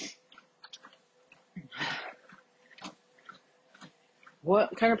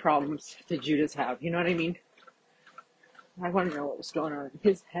 What kind of problems did Judas have? You know what I mean? I want to know what was going on in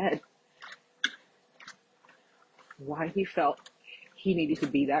his head. Why he felt he needed to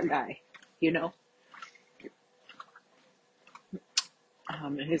be that guy, in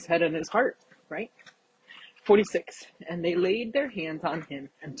his head and his heart, right? 46. And they laid their hands on him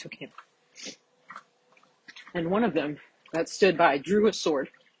and took him. And one of them that stood by drew a sword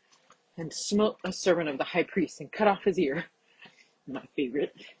and smote a servant of the high priest and cut off his ear. My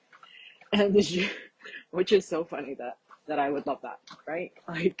favorite. And which is so funny that I would love that, right?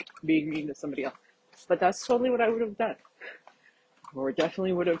 Like, being mean to somebody else. But that's totally what I would have done. Or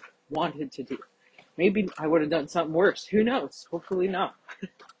definitely would have wanted to do. Maybe I would have done something worse. Who knows? Hopefully not.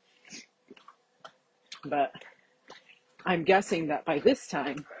 But I'm guessing that by this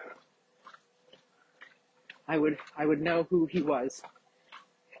time, I would know who he was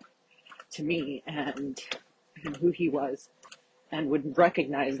to me, and who he was, and would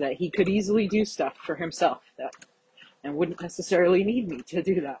recognize that he could easily do stuff for himself and wouldn't necessarily need me to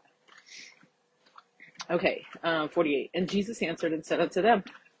do that. Okay, 48. And Jesus answered and said unto them,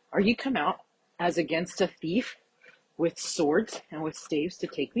 Are ye come out as against a thief with swords and with staves to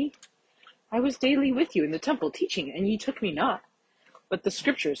take me? I was daily with you in the temple teaching, and ye took me not. But the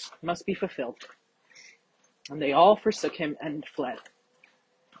scriptures must be fulfilled. And they all forsook him and fled.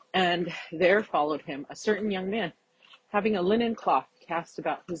 And there followed him a certain young man, having a linen cloth cast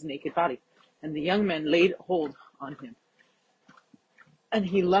about his naked body. And the young men laid hold on him. And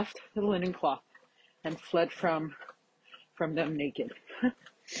he left the linen cloth and fled from them naked.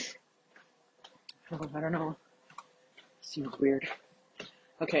 Oh, I don't know. Seems weird.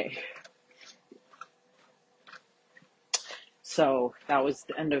 Okay. So that was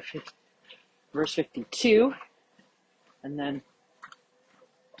the end of verse 52. And then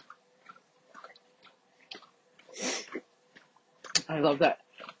I love that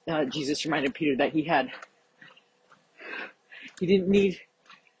Jesus reminded Peter that he didn't need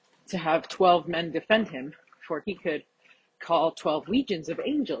to have 12 men defend him, for he could call 12 legions of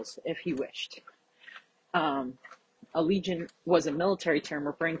angels if he wished. Um, a legion was a military term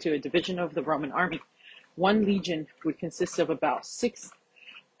referring to a division of the Roman army. One legion would consist of about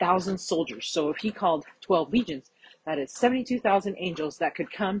 6,000 soldiers. So if he called 12 legions, that is 72,000 angels that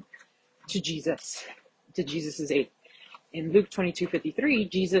could come to Jesus's aid. In Luke 22:53,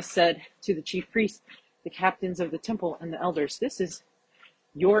 Jesus said to the chief priests, the captains of the temple, and the elders, "This is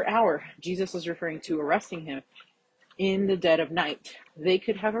your hour." Jesus was referring to arresting him in the dead of night. They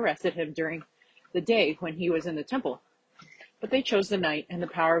could have arrested him during the day when he was in the temple, but they chose the night and the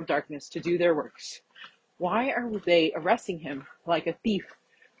power of darkness to do their works. Why are they arresting him like a thief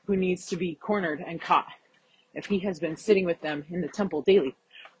who needs to be cornered and caught if he has been sitting with them in the temple daily?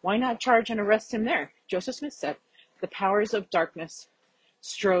 Why not charge and arrest him there? Joseph Smith said, the powers of darkness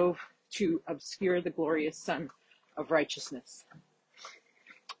strove to obscure the glorious sun of righteousness.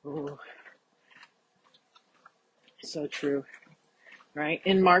 Oh, so true, right?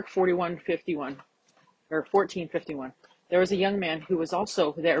 In Mark 41:51 or 14:51, there was a young man who was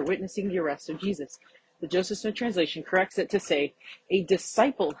also there witnessing the arrest of Jesus. The Joseph Smith translation corrects it to say a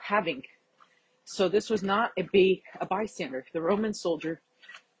disciple having. So this was not a bystander. The Roman soldier,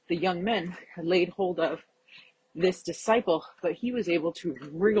 the young men, had laid hold of this disciple, but he was able to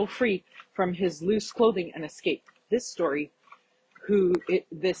wriggle free from his loose clothing and escape. This story,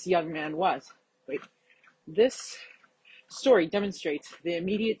 this young man was. This story demonstrates the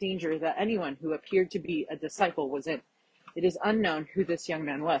immediate danger that anyone who appeared to be a disciple was in. It is unknown who this young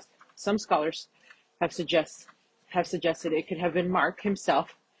man was. Some scholars have suggested it could have been Mark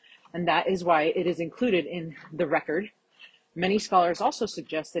himself, and that is why it is included in the record. Many scholars also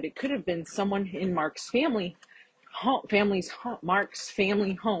suggest that it could have been someone in Mark's family home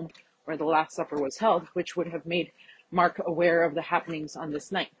where the Last Supper was held, which would have made Mark aware of the happenings on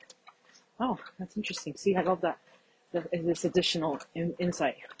this night. Oh, that's interesting. See, I love that. This additional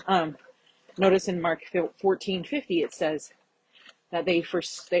insight. Notice in Mark 14:50 it says that they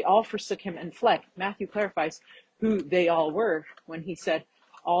all forsook him and fled. Matthew clarifies who they all were when he said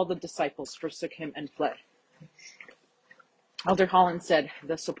all the disciples forsook him and fled. Elder Holland said,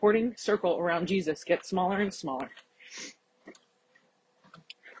 the supporting circle around Jesus gets smaller and smaller.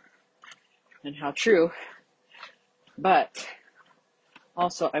 And how true. But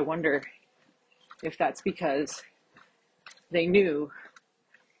also I wonder if that's because they knew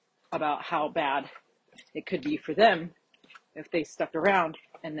about how bad it could be for them if they stuck around,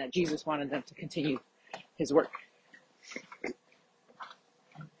 and that Jesus wanted them to continue his work.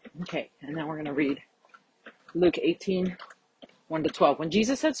 Okay, and now we're going to read Luke 18:1-12. When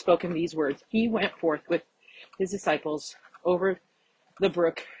Jesus had spoken these words, he went forth with his disciples over the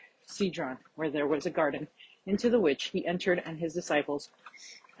brook Cedron, where there was a garden, into the which he entered and his disciples.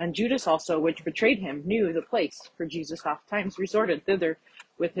 And Judas also, which betrayed him, knew the place, for Jesus oft times resorted thither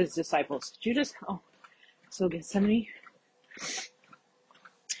with his disciples. So Gethsemane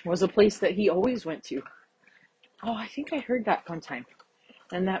was a place that he always went to. Oh, I think I heard that one time.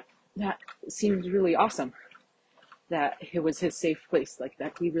 And that seems really awesome. That it was his safe place, like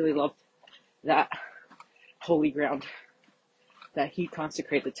that he really loved that holy ground that he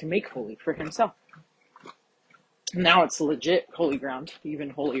consecrated to make holy for himself. Now it's legit holy ground, even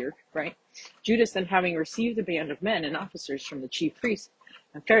holier, right? Judas then, having received a band of men and officers from the chief priests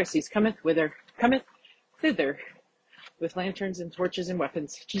and Pharisees, cometh thither with lanterns and torches and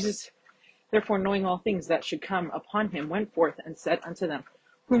weapons. Jesus, therefore, knowing all things that should come upon him, went forth and said unto them,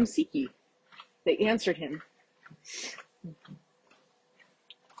 Whom seek ye? They answered him,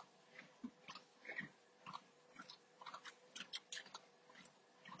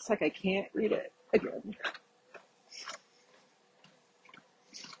 it's like I can't read it again.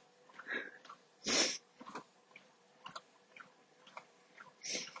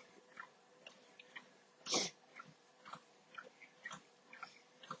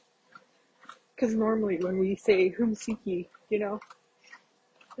 Because normally when we say, Whom seek ye,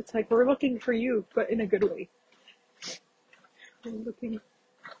 it's like we're looking for you, but in a good way.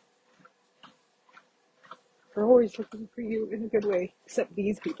 We're always looking for you in a good way, except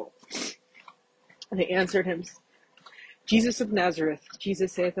these people. And they answered him, Jesus of Nazareth.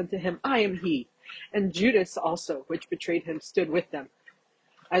 Jesus saith unto him, I am he. And Judas also, which betrayed him, stood with them.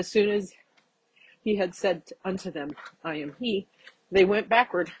 As soon as he had said unto them, I am he, they went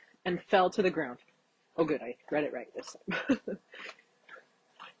backward and fell to the ground. Oh good, I read it right this time.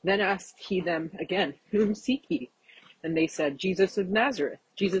 Then asked he them again, Whom seek ye? And they said, Jesus of Nazareth.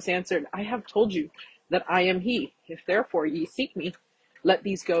 Jesus answered, I have told you that I am he. If therefore ye seek me, let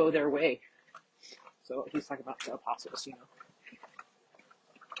these go their way. So he's talking about the apostles,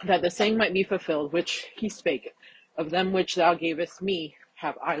 That the saying might be fulfilled, which he spake, of them which thou gavest me,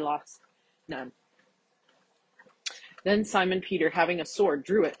 have I lost none. Then Simon Peter, having a sword,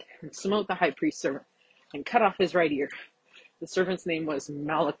 drew it and smote the high priest's servant and cut off his right ear. The servant's name was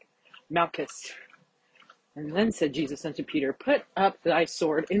Malchus. And then said Jesus unto Peter, Put up thy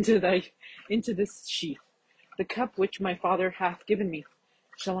sword into this sheath. The cup which my Father hath given me,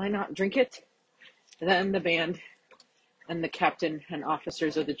 shall I not drink it? Then the band and the captain and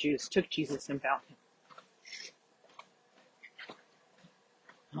officers of the Jews took Jesus and bound him.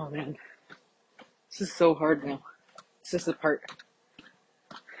 Oh man, this is so hard now. This is the part.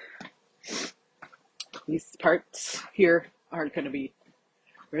 These parts here are going to be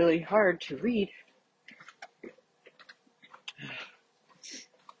really hard to read.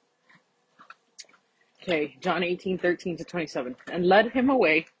 Okay, John 18:13-27. And led him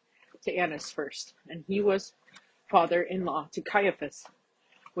away to Annas first, and he was father-in-law to Caiaphas,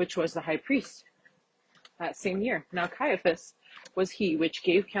 which was the high priest that same year. Now Caiaphas was he which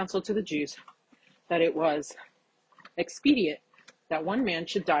gave counsel to the Jews that it was expedient that one man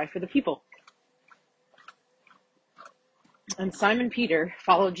should die for the people. And Simon Peter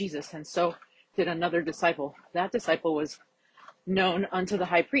followed Jesus, and so did another disciple. That disciple was known unto the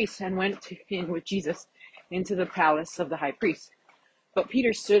high priest, and went in with Jesus into the palace of the high priest. But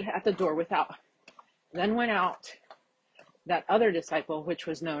Peter stood at the door without. Then went out that other disciple, which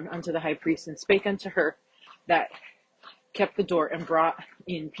was known unto the high priest, and spake unto her that kept the door, and brought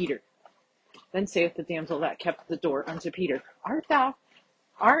in Peter. Then saith the damsel that kept the door unto Peter, Art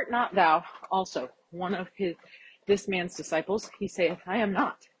not thou also one of this man's disciples? He saith, I am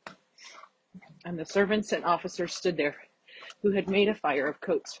not. And the servants and officers stood there, who had made a fire of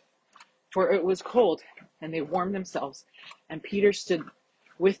coats, for it was cold, and they warmed themselves. And Peter stood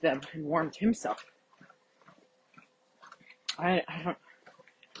with them and warmed himself. I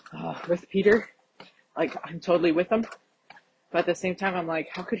don't, with Peter, like, I'm totally with him, but at the same time, I'm like,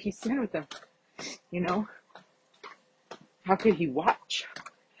 how could he stand with them? You know? How could he watch?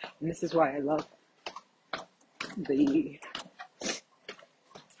 And this is why I love the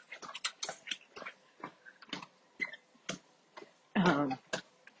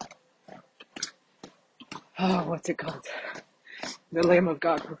what's it called? The Lamb of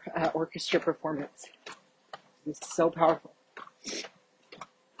God orchestra performance. It's so powerful.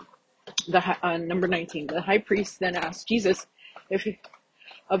 Number 19. The high priest then asked Jesus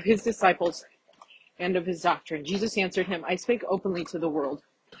of his disciples and of his doctrine. Jesus answered him, I spake openly to the world.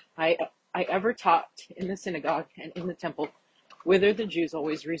 I ever taught in the synagogue and in the temple, whither the Jews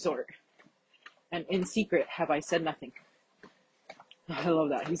always resort. And in secret have I said nothing. I love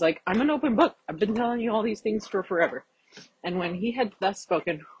that. He's like, I'm an open book. I've been telling you all these things for forever. And when he had thus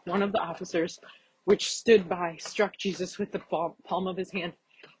spoken, one of the officers which stood by struck Jesus with the palm of his hand,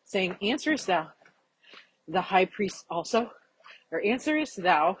 saying, Answerest thou the high priest also? Or answerest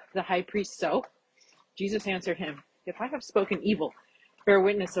thou the high priest so? Jesus answered him, If I have spoken evil, bear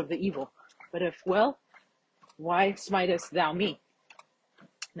witness of the evil. But if well, why smitest thou me?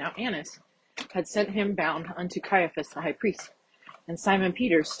 Now Annas had sent him bound unto Caiaphas the high priest. And Simon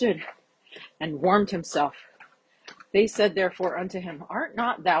Peter stood and warmed himself. They said therefore unto him, Art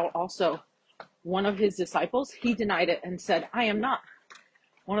not thou also one of his disciples? He denied it and said, I am not.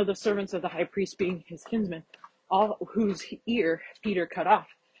 One of the servants of the high priest, being his kinsman, all whose ear Peter cut off,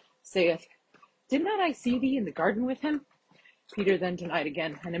 saith, Did not I see thee in the garden with him? Peter then denied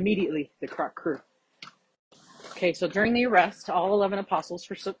again, and immediately the cock crew. Okay, so during the arrest, all 11 apostles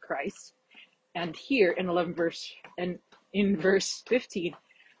forsook Christ. And here in verse 15,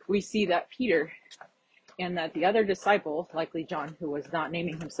 we see that Peter and that the other disciple, likely John, who was not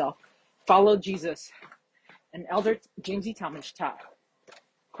naming himself, followed Jesus. And Elder James E. Talmage taught,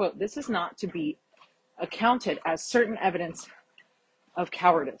 quote, This is not to be accounted as certain evidence of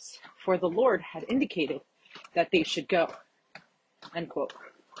cowardice, for the Lord had indicated that they should go, end quote.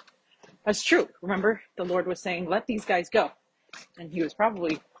 That's true. Remember, the Lord was saying, let these guys go. And he was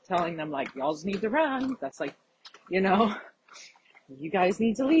probably telling them, like, y'all need to run. That's like, you guys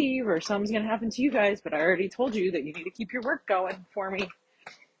need to leave or something's going to happen to you guys. But I already told you that you need to keep your work going for me.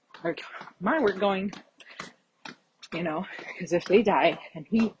 Or my work going, because if they die and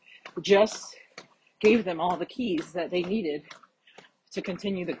he just gave them all the keys that they needed to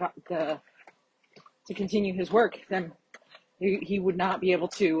continue to continue his work, then he would not be able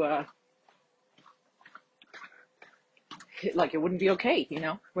to, it wouldn't be okay,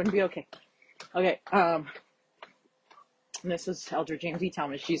 wouldn't be okay. Okay, this is Elder James E.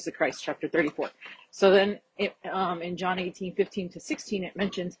 Talmage, Jesus the Christ, chapter 34. So then in John 18:15-16, it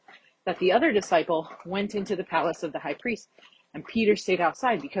mentions that the other disciple went into the palace of the high priest, and Peter stayed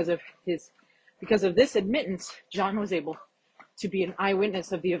outside. Because of this admittance, John was able to be an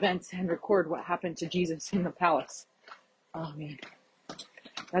eyewitness of the events and record what happened to Jesus in the palace. I mean,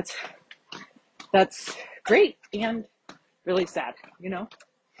 that's great and really sad, you know.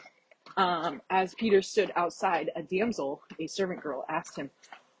 As Peter stood outside, a damsel, a servant girl, asked him,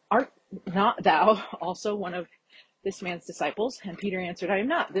 "Art not thou also one of this man's disciples?" And Peter answered, "I am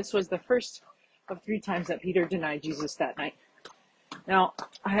not." This was the first of 3 times that Peter denied Jesus that night. Now,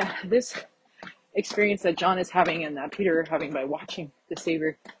 this experience that John is having and that Peter are having by watching the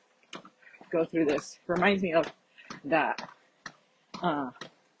Savior go through this reminds me of that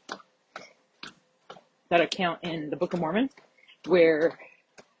that account in the Book of Mormon where,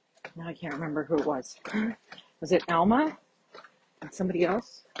 now I can't remember who it was. Was it Alma and somebody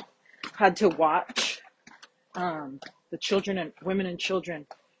else? Had to watch the children and women and children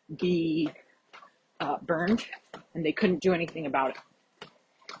be burned, and they couldn't do anything about it,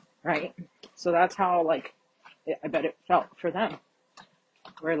 right? So that's how, like, I bet it felt for them,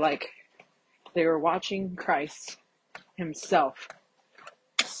 where, like, they were watching Christ himself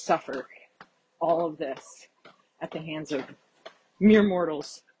suffer all of this at the hands of mere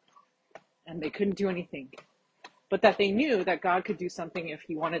mortals, and they couldn't do anything. But that they knew that God could do something if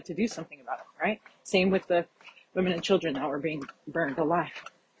he wanted to do something about it, right? Same with the women and children that were being burned alive.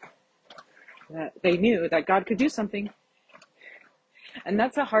 That they knew that God could do something. And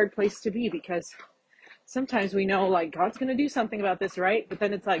that's a hard place to be, because sometimes we know, like, God's going to do something about this, right? But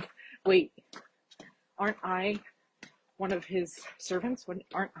then it's like, wait, aren't I one of his servants?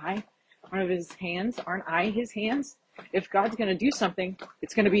 Aren't I one of his hands? Aren't I his hands? If God's going to do something,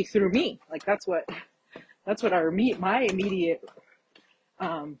 it's going to be through me. Like, that's what my immediate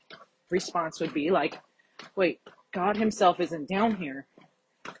response would be, like, wait, God himself isn't down here,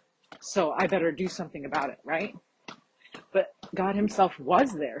 so I better do something about it, right? But God himself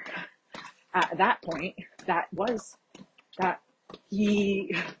was there at that point.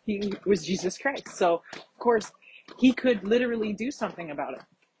 He was Jesus Christ. So of course he could literally do something about it.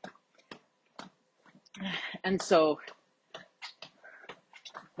 And so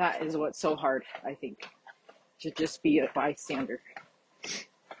that is what's so hard, I think, to just be a bystander.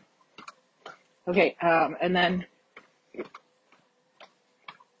 Okay, and then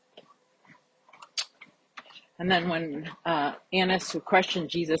when Annas questioned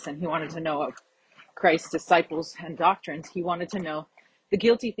Jesus and he wanted to know of Christ's disciples and doctrines, he wanted to know the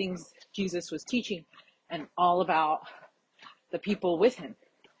guilty things Jesus was teaching and all about the people with him.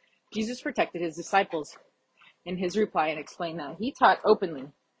 Jesus protected his disciples in his reply and explained that he taught openly,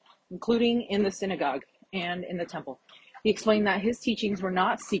 including in the synagogue and in the temple. He explained that his teachings were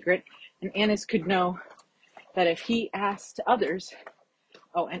not secret, and Annas could know that if he asked others.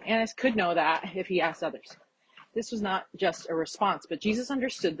 And Annas could know that if he asked others. This was not just a response, but Jesus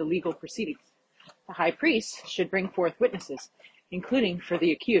understood the legal proceedings. The high priest should bring forth witnesses, including for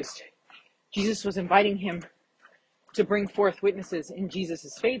the accused. Jesus was inviting him to bring forth witnesses in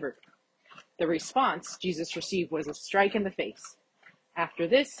Jesus' favor. The response Jesus received was a strike in the face. After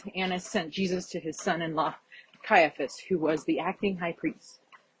this, Annas sent Jesus to his son-in-law, Caiaphas, who was the acting high priest.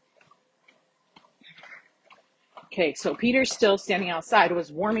 Okay, so Peter, still standing outside,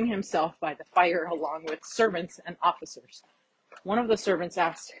 was warming himself by the fire along with servants and officers. One of the servants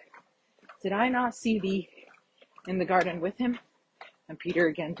asked, "Did I not see thee in the garden with him?" And Peter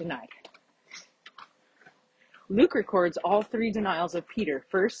again denied. Luke records all 3 denials of Peter.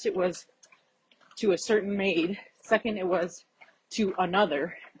 First, it was to a certain maid. Second, it was to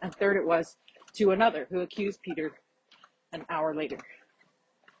another. And third, it was to another who accused Peter an hour later.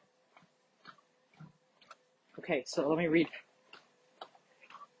 Okay, so let me read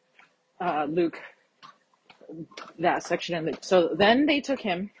Luke, that section in Luke. So then they took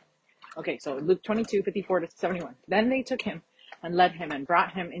him. Okay, so Luke 22:54-71. Then they took him and led him and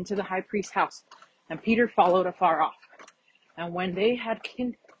brought him into the high priest's house. And Peter followed afar off. And when they had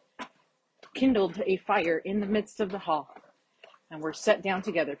kindled a fire in the midst of the hall and were set down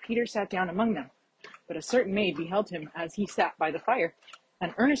together, Peter sat down among them. But a certain maid beheld him as he sat by the fire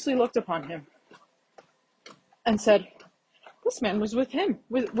and earnestly looked upon him and said, "This man was with him,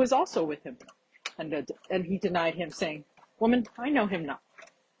 was also with him." And he denied him, saying, "Woman, I know him not."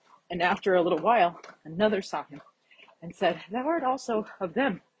 And after a little while, another saw him and said, "Thou art also of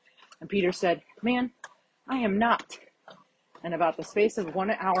them." And Peter said, "Man, I am not." And about the space of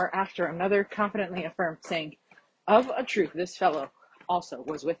 1 hour after, another confidently affirmed, saying, "Of a truth, this fellow also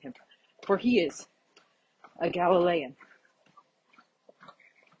was with him, for he is a Galilean."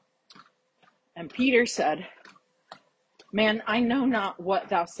 And Peter said, "Man, I know not what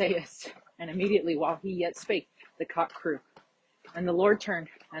thou sayest." And immediately while he yet spake, the cock crew. And the Lord turned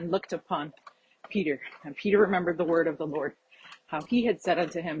and looked upon Peter. And Peter remembered the word of the Lord, how he had said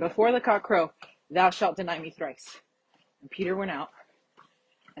unto him, "Before the cock crow, thou shalt deny me thrice." And Peter went out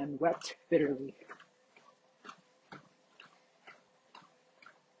and wept bitterly.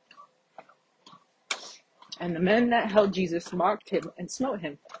 And the men that held Jesus mocked him and smote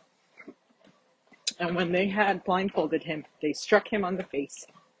him. And when they had blindfolded him, they struck him on the face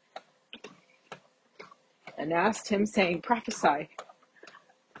and asked him, saying, Prophesy,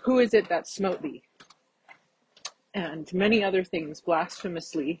 who is it that smote thee? And many other things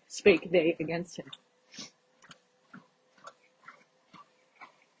blasphemously spake they against him.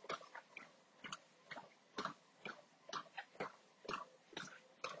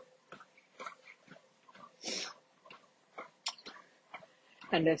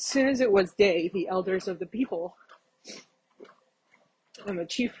 And as soon as it was day, the elders of the people and the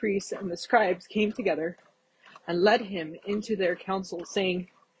chief priests and the scribes came together and led him into their council, saying,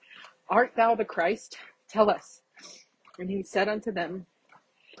 Art thou the Christ? Tell us. And he said unto them,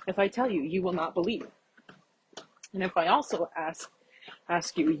 If I tell you, you will not believe. And if I also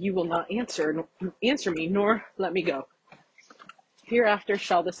ask you, you will not answer me, nor let me go. Hereafter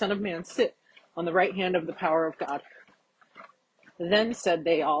shall the Son of Man sit on the right hand of the power of God. Then said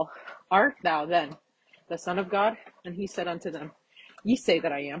they all, Art thou then the Son of God? And he said unto them, Ye say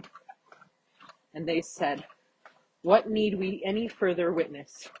that I am. And they said, What need we any further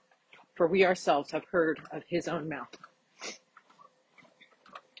witness? For we ourselves have heard of his own mouth.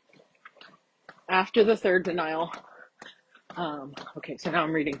 After the third denial, so now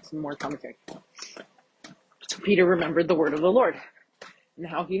I'm reading some more commentary. So Peter remembered the word of the Lord and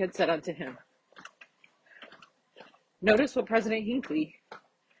how he had said unto him. Notice what President Hinckley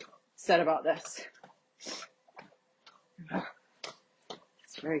said about this.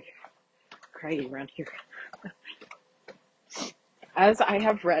 It's very craggy around here. As I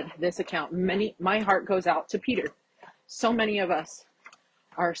have read this account, my heart goes out to Peter. So many of us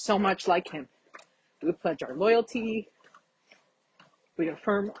are so much like him. We pledge our loyalty. We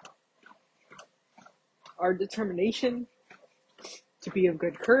affirm our determination to be of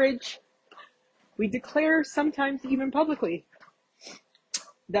good courage. We declare, sometimes even publicly,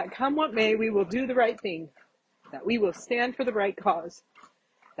 that come what may, we will do the right thing, that we will stand for the right cause,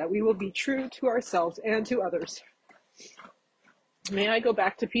 that we will be true to ourselves and to others. May I go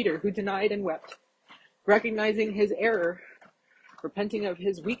back to Peter, who denied and wept. Recognizing his error, repenting of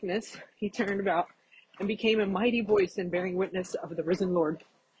his weakness, he turned about and became a mighty voice in bearing witness of the risen Lord.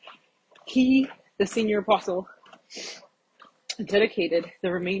 He, the senior apostle, dedicated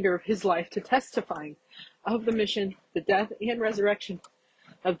the remainder of his life to testifying of the mission, the death, and resurrection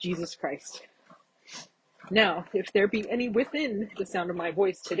of Jesus Christ. Now, if there be any within the sound of my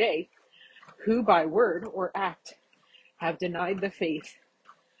voice today, who by word or act have denied the faith,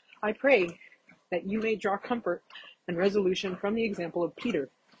 I pray that you may draw comfort and resolution from the example of Peter,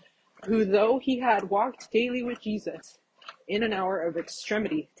 who, though he had walked daily with Jesus, in an hour of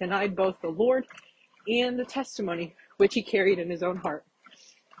extremity, denied both the Lord and the testimony which he carried in his own heart.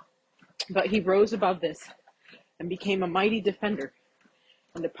 But he rose above this and became a mighty defender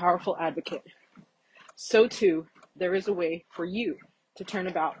and a powerful advocate. So too, there is a way for you to turn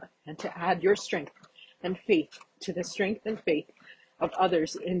about and to add your strength and faith to the strength and faith of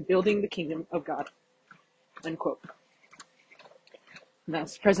others in building the kingdom of God. End quote. And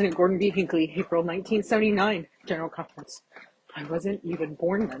that's President Gordon B. Hinckley, April 1979 General Conference. I wasn't even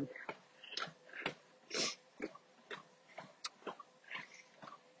born then.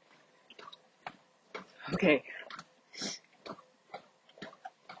 Okay.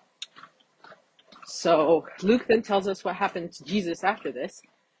 So Luke then tells us what happened to Jesus after this.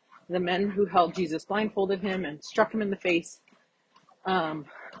 The men who held Jesus blindfolded him and struck him in the face.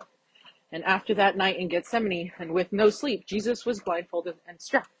 And after that night in Gethsemane, and with no sleep, Jesus was blindfolded and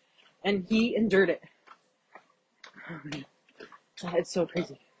struck. And he endured it. Oh, man. It's so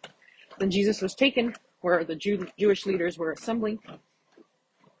crazy. Then Jesus was taken where the Jewish leaders were assembling.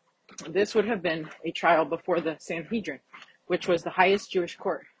 This would have been a trial before the Sanhedrin, which was the highest Jewish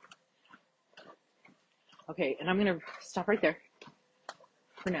court. Okay, and I'm going to stop right there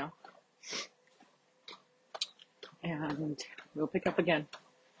for now. And we'll pick up again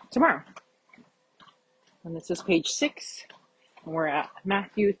tomorrow. And this is page 6, and we're at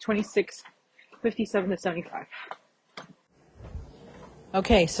Matthew 26, 57 to 75.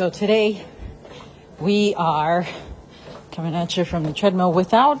 Okay, so today we are coming at you from the treadmill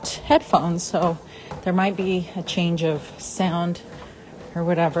without headphones, so there might be a change of sound or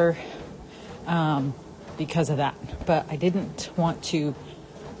whatever because of that. But I didn't want to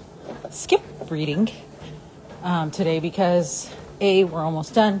skip reading today because A, we're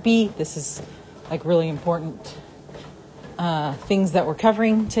almost done. B, this is like really important things that we're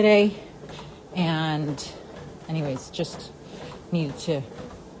covering today, and anyways, just needed to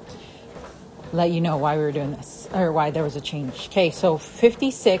let you know why we were doing this, or why there was a change. Okay, so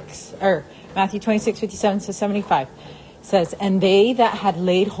Matthew 26:57-75 says, "And they that had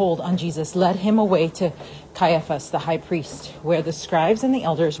laid hold on Jesus led him away to Caiaphas the high priest, where the scribes and the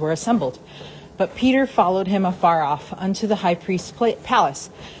elders were assembled. But Peter followed him afar off unto the high priest's palace,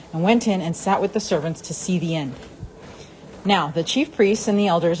 and went in and sat with the servants to see the end. Now the chief priests and the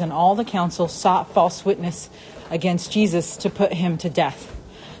elders and all the council sought false witness against Jesus to put him to death,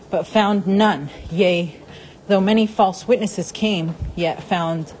 but found none. Yea, though many false witnesses came, yet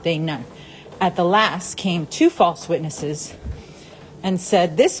found they none. At the last came 2 false witnesses, and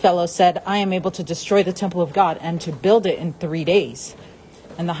said, This fellow said, I am able to destroy the temple of God, and to build it in 3 days.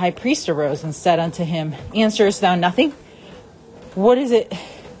 And the high priest arose and said unto him, Answerest thou nothing? What is it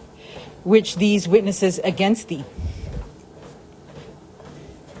which these witnesses against thee?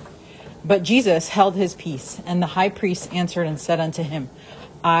 But Jesus held his peace, and the high priest answered and said unto him,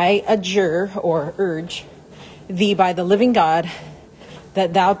 I adjure, or urge, thee by the living God,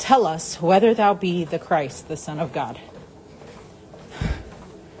 that thou tell us whether thou be the Christ, the Son of God.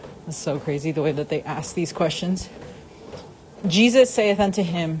 It's so crazy the way that they ask these questions. Jesus saith unto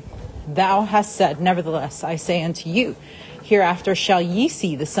him, Thou hast said, nevertheless, I say unto you, hereafter shall ye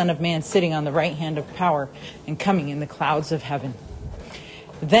see the Son of Man sitting on the right hand of power, and coming in the clouds of heaven.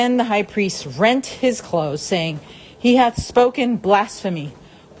 Then the high priest rent his clothes, saying, He hath spoken blasphemy.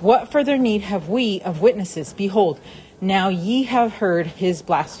 What further need have we of witnesses? Behold, now ye have heard his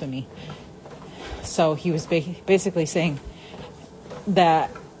blasphemy. So he was basically saying that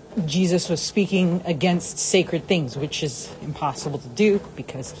Jesus was speaking against sacred things, which is impossible to do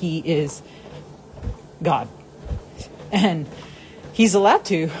because he is God. And he's allowed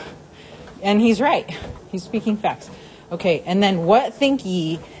to, and he's right. He's speaking facts. Okay, and then what think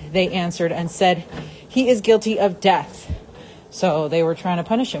ye? They answered and said, He is guilty of death. So they were trying to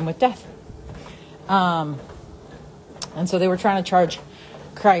punish him with death. And so they were trying to charge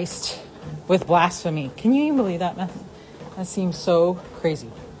Christ with blasphemy. Can you even believe that? That seems so crazy.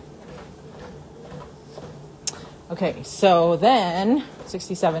 Okay, so then,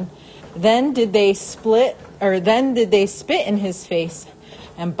 67, then did they spit in his face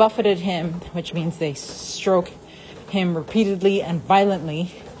and buffeted him, which means they stroke him repeatedly and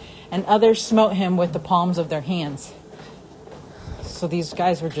violently, and others smote him with the palms of their hands. So these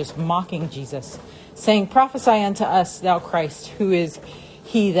guys were just mocking Jesus, saying, Prophesy unto us, thou Christ, who is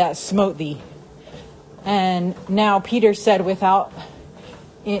he that smote thee? And now Peter sat without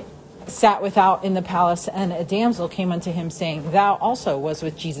in the palace, and a damsel came unto him, saying, Thou also was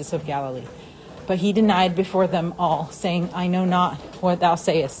with Jesus of Galilee. But he denied before them all, saying, I know not what thou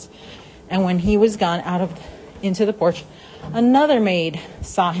sayest. And when he was gone out into the porch, another maid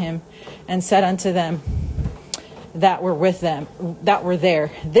saw him, and said unto them that were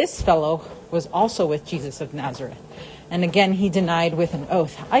there, This fellow was also with Jesus of Nazareth. And again he denied with an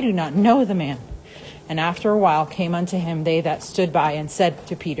oath, I do not know the man. And after a while came unto him they that stood by, and said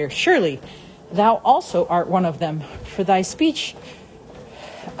to Peter, Surely thou also art one of them, for thy speech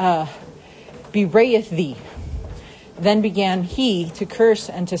bewrayeth thee. Then began he to curse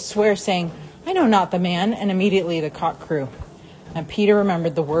and to swear, saying, I know not the man. And immediately the cock crew. And Peter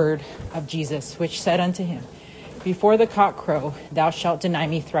remembered the word of Jesus, which said unto him, Before the cock crow, thou shalt deny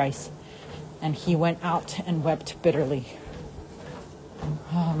me thrice. And he went out and wept bitterly.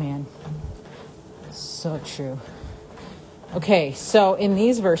 Oh, man. So true. Okay, so in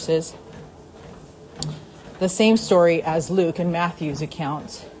these verses, the same story as Luke and Matthew's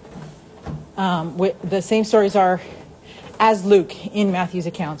accounts. The same stories are as Luke in Matthew's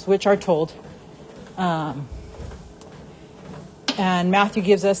accounts, which are told. And Matthew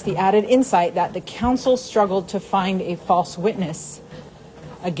gives us the added insight that the council struggled to find a false witness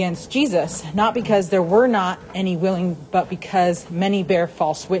against Jesus, not because there were not any willing, but because many bear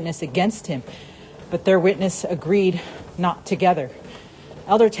false witness against him. But their witness agreed not together.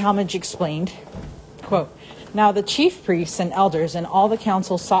 Elder Talmage explained, quote, Now the chief priests and elders and all the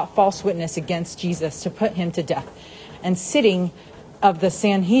council sought false witness against Jesus to put him to death. And sitting of the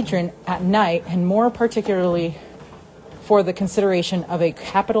Sanhedrin at night, and more particularly for the consideration of a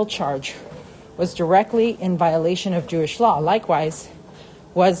capital charge, was directly in violation of Jewish law. Likewise,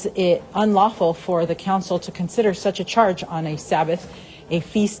 was it unlawful for the council to consider such a charge on a Sabbath, a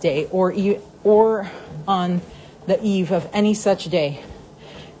feast day, or on the eve of any such day.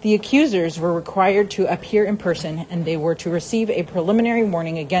 The accusers were required to appear in person, and they were to receive a preliminary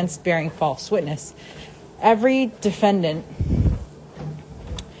warning against bearing false witness. Every defendant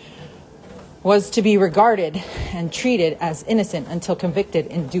was to be regarded and treated as innocent until convicted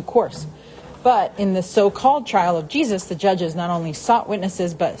in due course. But in the so-called trial of Jesus, the judges not only sought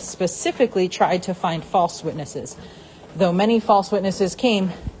witnesses, but specifically tried to find false witnesses. Though many false witnesses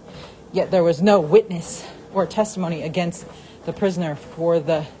came, yet there was no witness or testimony against the prisoner, for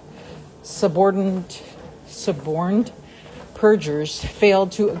the suborned perjurers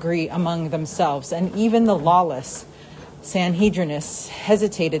failed to agree among themselves, and even the lawless Sanhedrinists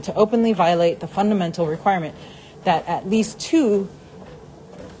hesitated to openly violate the fundamental requirement that at least two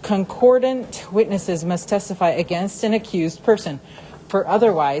concordant witnesses must testify against an accused person, for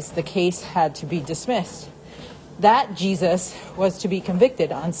otherwise the case had to be dismissed. That Jesus was to be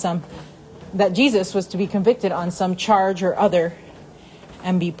convicted on some charge or other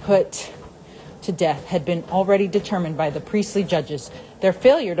and be put to death had been already determined by the priestly judges. Their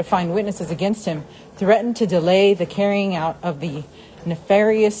failure to find witnesses against him threatened to delay the carrying out of the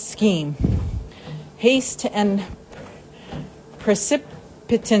nefarious scheme. Haste and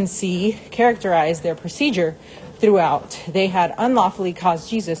precipitancy characterized their procedure throughout. They had unlawfully caused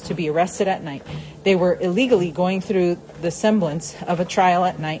Jesus to be arrested at night. They were illegally going through the semblance of a trial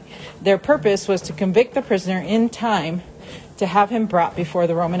at night. Their purpose was to convict the prisoner in time to have him brought before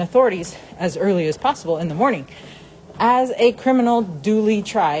the Roman authorities as early as possible in the morning, as a criminal duly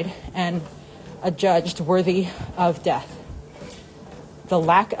tried and adjudged worthy of death. The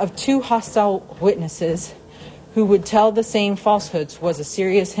lack of two hostile witnesses who would tell the same falsehoods was a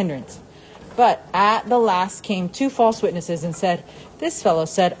serious hindrance. But at the last came two false witnesses and said, "This fellow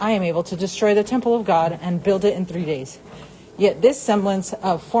said, I am able to destroy the temple of God and build it in 3 days." Yet this semblance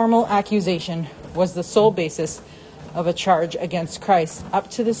of formal accusation was the sole basis of a charge against Christ up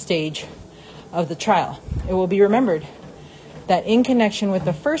to the stage of the trial. It will be remembered that in connection with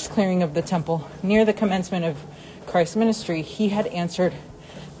the first clearing of the temple, near the commencement of Christ's ministry, he had answered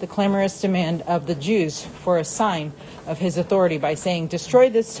the clamorous demand of the Jews for a sign of his authority by saying, "Destroy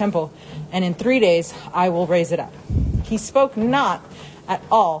this temple, and in 3 days I will raise it up." He spoke not at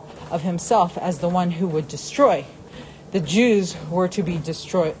all of himself as the one who would destroy. The Jews were to be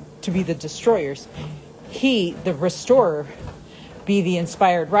the destroyers. He, the restorer, be the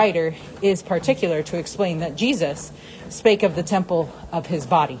inspired writer, is particular to explain that Jesus spake of the temple of his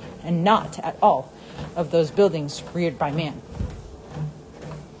body, and not at all of those buildings reared by man.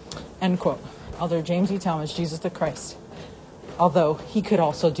 End quote. Elder James E. Talmage, Jesus the Christ. Although he could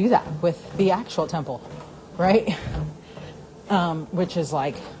also do that with the actual temple, right? Which is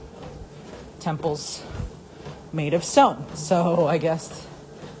like temples made of stone. So I guess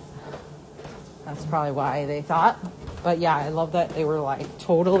that's probably why they thought. But yeah, I love that they were like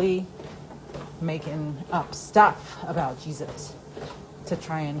totally making up stuff about Jesus to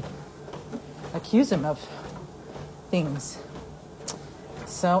try and accuse him of things.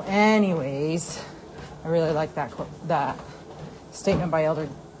 So anyways, I really like that statement by Elder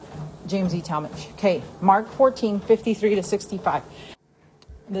James E. Talmage. Okay, Mark 14:53-65.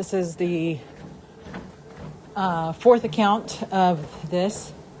 This is the fourth account of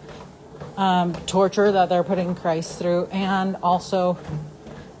this torture that they're putting Christ through, and also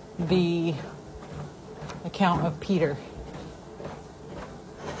the account of Peter.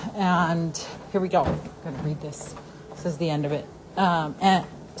 And here we go. I'm going to read this. This is the end of it.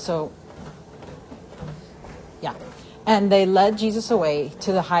 And they led Jesus away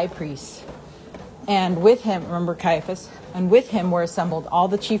to the high priest, and with him, remember Caiaphas, and with him were assembled all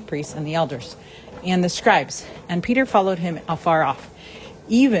the chief priests and the elders and the scribes. And Peter followed him afar off,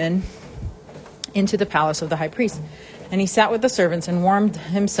 even into the palace of the high priest. And he sat with the servants and warmed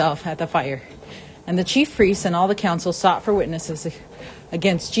himself at the fire. And the chief priests and all the council sought for witnesses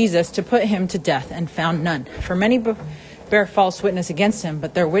against Jesus to put him to death, and found none. For many bare false witness against him,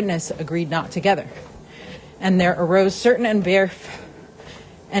 but their witness agreed not together. And there arose certain and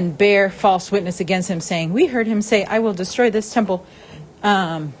bear false witness against him, saying, "We heard him say, I will destroy this temple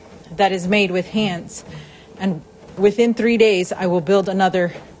that is made with hands, and within 3 days I will build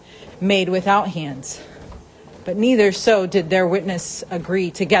another made without hands." But neither so did their witness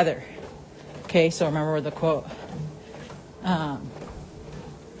agree together. Okay, so remember the quote. It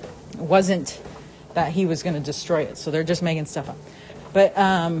wasn't that he was going to destroy it, so they're just making stuff up. But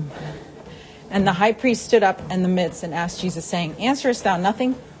and the high priest stood up in the midst and asked Jesus, saying, "Answerest thou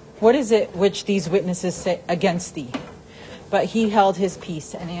nothing? What is it which these witnesses say against thee?" But he held his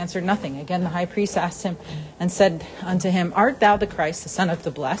peace and answered nothing. Again the high priest asked him and said unto him, "Art thou the Christ, the Son of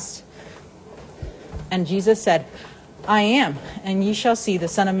the Blessed?" And Jesus said, "I am, and ye shall see the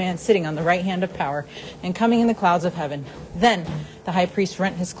Son of Man sitting on the right hand of power, and coming in the clouds of heaven." Then the high priest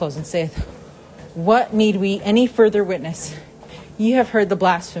rent his clothes and saith, "What need we any further witness? Ye have heard the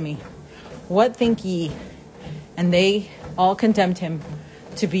blasphemy. What think ye?" And they all condemned him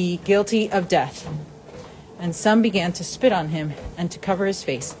to be guilty of death. And some began to spit on him, and to cover his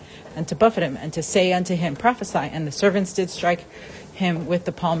face, and to buffet him, and to say unto him, Prophesy. And the servants did strike him with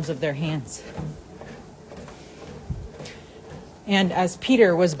the palms of their hands. And as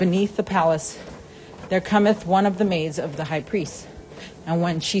Peter was beneath the palace, there cometh one of the maids of the high priest. And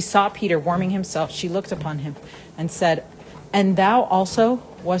when she saw Peter warming himself, she looked upon him, and said, And thou also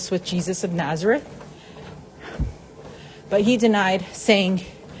wast with Jesus of Nazareth? But he denied, saying,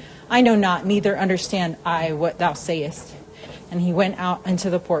 I know not, neither understand I what thou sayest. And he went out into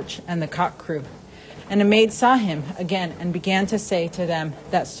the porch, and the cock crew. And a maid saw him again, and began to say to them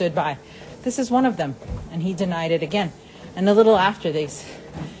that stood by, This is one of them. And he denied it again. And a little after they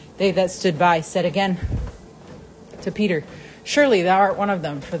that stood by said again to Peter, Surely thou art one of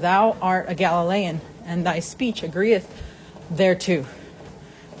them, for thou art a Galilean, and thy speech agreeth thereto.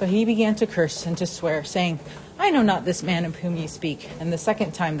 But he began to curse and to swear, saying, I know not this man of whom ye speak. And the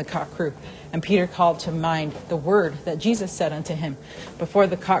second time the cock crew. And Peter called to mind the word that Jesus said unto him, Before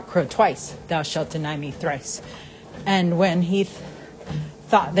the cock crow twice, thou shalt deny me thrice. And when he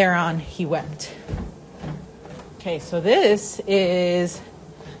thought thereon, he wept. Okay, so this is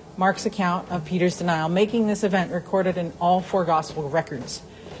Mark's account of Peter's denial, making this event recorded in all four gospel records.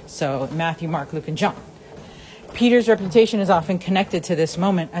 So Matthew, Mark, Luke, and John. Peter's reputation is often connected to this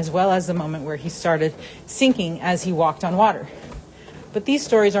moment, as well as the moment where he started sinking as he walked on water. But these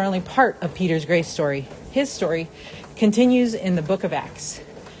stories are only part of Peter's grace story. His story continues in the book of Acts.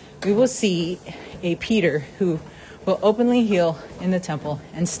 We will see a Peter who will openly heal in the temple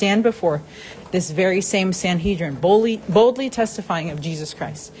and stand before this very same Sanhedrin, boldly testifying of Jesus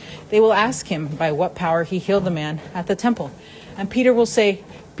Christ. They will ask him by what power he healed the man at the temple. And Peter will say,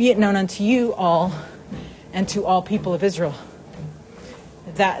 Be it known unto you all, and to all people of Israel,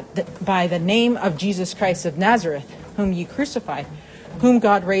 that by the name of Jesus Christ of Nazareth, whom ye crucified, whom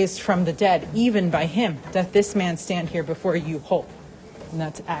God raised from the dead, even by him doth this man stand here before you whole. And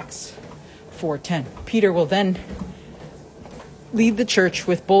that's Acts 4:10. Peter will then lead the church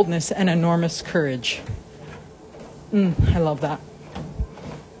with boldness and enormous courage. I love that.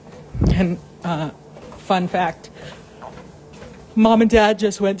 And fun fact, Mom and Dad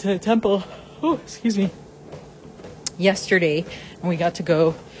just went to the temple. Yesterday, and we got to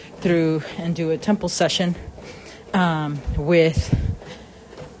go through and do a temple session with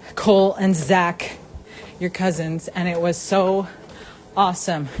Cole and Zach, your cousins, and it was so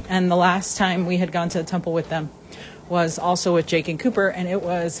awesome. And the last time we had gone to the temple with them was also with Jake and Cooper, and it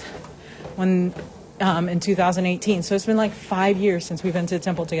was when in 2018. So it's been like 5 years since we've been to the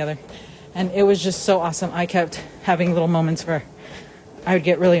temple together, and it was just so awesome. I kept having little moments where I would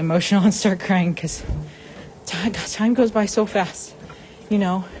get really emotional and start crying because time goes by so fast, you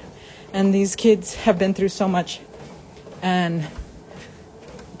know, and these kids have been through so much, and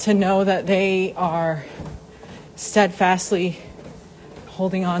to know that they are steadfastly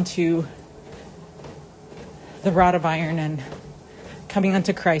holding on to the rod of iron and coming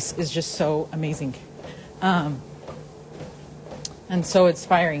unto Christ is just so amazing, and so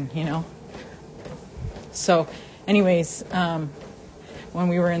inspiring, you know. So anyways, when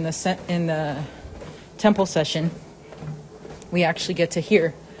we were in the temple session, we actually get to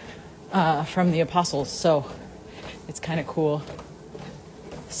hear from the apostles, so it's kind of cool.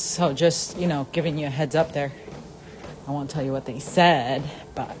 So just, you know, giving you a heads up there. I won't tell you what they said,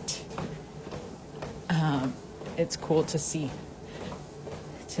 but it's cool to see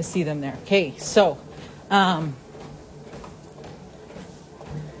them there. Okay, so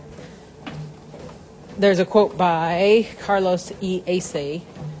there's a quote by Carlos E. Ace,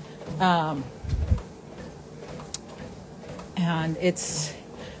 and it's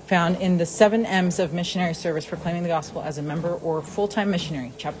found in the 7 M's of missionary service, proclaiming the gospel as a member or full-time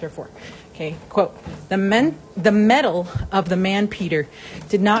missionary, chapter 4. Okay, quote, the mettle of the man Peter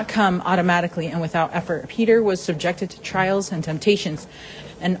did not come automatically and without effort. Peter was subjected to trials and temptations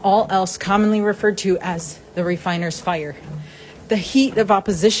and all else commonly referred to as the refiner's fire. The heat of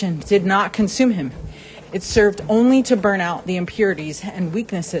opposition did not consume him. It served only to burn out the impurities and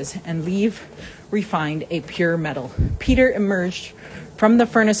weaknesses and leave refined a pure metal. Peter emerged from the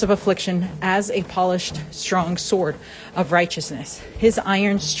furnace of affliction as a polished, strong sword of righteousness. His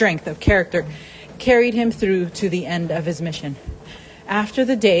iron strength of character carried him through to the end of his mission. After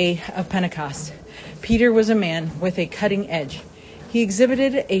the day of Pentecost, Peter was a man with a cutting edge. He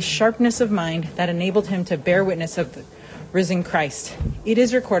exhibited a sharpness of mind that enabled him to bear witness of the risen Christ. It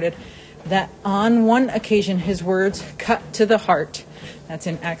is recorded that on one occasion his words cut to the heart. That's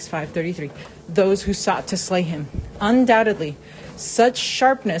in Acts 5:33. Those who sought to slay him. Undoubtedly, such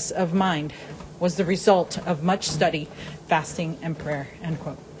sharpness of mind was the result of much study, fasting and prayer, end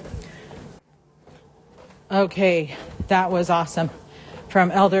quote. Okay, that was awesome.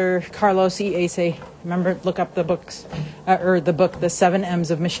 From Elder Carlos E. Ase. Remember, look up the books, the book, The 7 M's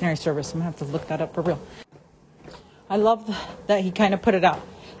of Missionary Service. I'm going to have to look that up for real. I love that he kind of put it out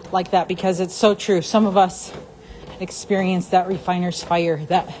like that because it's so true. Some of us experience that refiner's fire,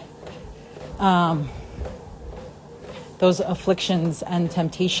 that those afflictions and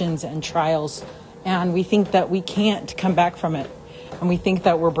temptations and trials, and we think that we can't come back from it, and we think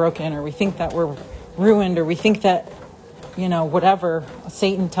that we're broken, or we think that we're ruined, or we think that, whatever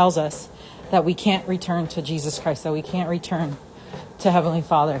Satan tells us, that we can't return to Jesus Christ, that we can't return to Heavenly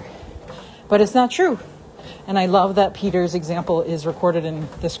Father. But it's not true. And I love that Peter's example is recorded in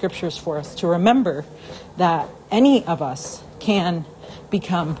the scriptures for us to remember that any of us can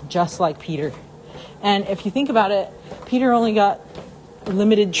become just like Peter. And if you think about it, Peter only got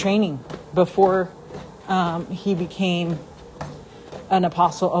limited training before he became an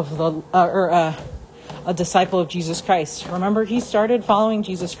apostle of a disciple of Jesus Christ. Remember, he started following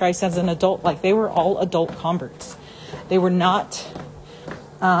Jesus Christ as an adult. Like, they were all adult converts. They were not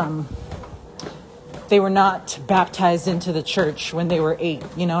baptized into the church when they were 8.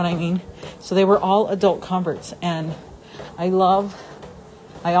 You know what I mean? So they were all adult converts. And I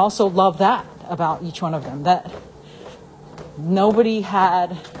also love that about each one of them, that nobody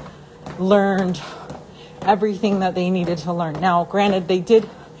had learned everything that they needed to learn. Now, granted,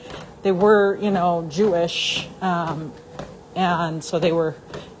 they were, Jewish, and so they were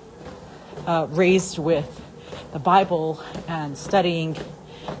raised with the Bible and studying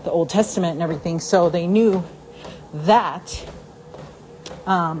the Old Testament and everything, so they knew that,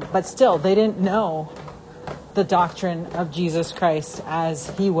 but still, they didn't know the doctrine of Jesus Christ as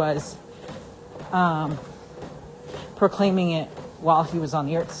he was proclaiming it while he was on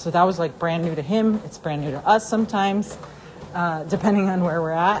the earth. So that was like brand new to him. It's brand new to us sometimes, depending on where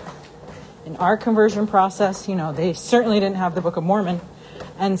we're at in our conversion process. They certainly didn't have the Book of Mormon.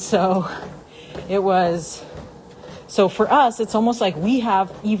 And so so for us, it's almost like we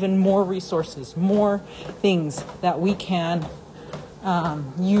have even more resources, more things that we can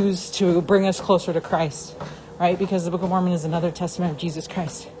use to bring us closer to Christ, right? Because the Book of Mormon is another testament of Jesus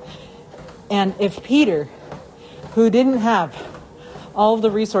Christ. And if Peter, who didn't have all of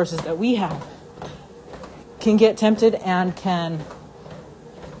the resources that we have, can get tempted and can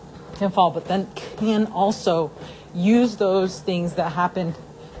fall, but then can also use those things that happened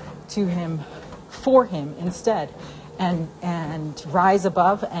to him for him instead, and rise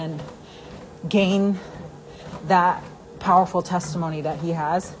above and gain that powerful testimony that he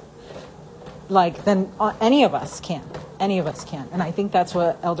has, then any of us can. And I think that's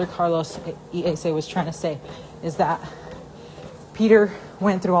what Elder Carlos E. Ase was trying to say, is that Peter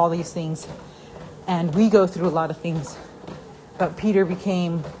went through all these things, and we go through a lot of things, but Peter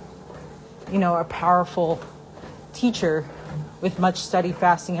became, a powerful teacher with much study,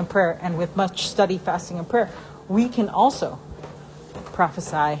 fasting, and prayer. And with much study, fasting, and prayer, we can also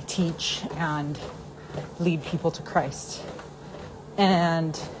prophesy, teach, and lead people to Christ.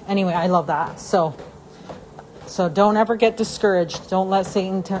 And anyway, I love that. So don't ever get discouraged. Don't let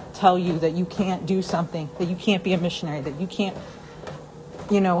Satan tell you that you can't do something, that you can't be a missionary, that you can't,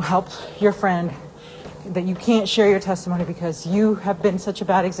 help your friend, that you can't share your testimony because you have been such a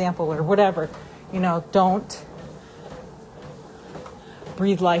bad example or whatever. Don't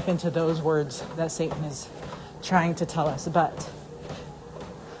breathe life into those words that Satan is trying to tell us.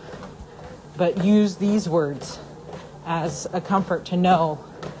 But use these words as a comfort to know,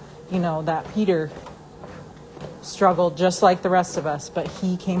 that Peter struggled just like the rest of us, but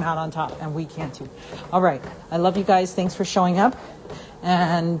he came out on top, and we can too. All right. I love you guys. Thanks for showing up.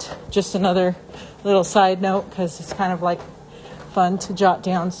 And just another little side note, because it's kind of like fun to jot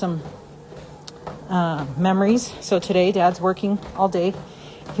down some memories. So today, Dad's working all day.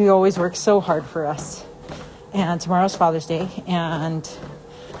 He always works so hard for us. And tomorrow's Father's Day. And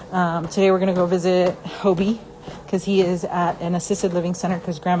today we're going to go visit Hobie, because he is at an assisted living center,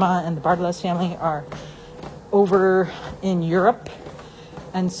 because Grandma and the Bartoles family are over in Europe.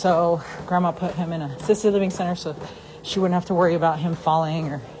 And so Grandma put him in an assisted living center so she wouldn't have to worry about him falling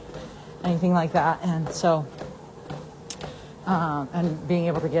or anything like that. And so, and being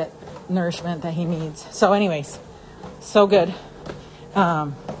able to get nourishment that he needs. So anyways, so good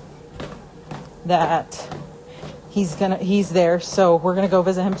that he's there. So we're going to go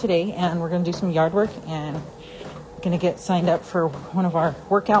visit him today, and we're going to do some yard work, and going to get signed up for one of our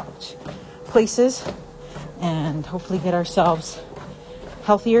workout places, and hopefully get ourselves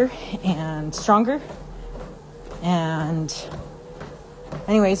healthier and stronger. And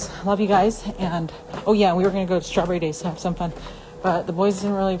Anyways, love you guys. And oh yeah, we were going to go to Strawberry Days to have some fun. But the boys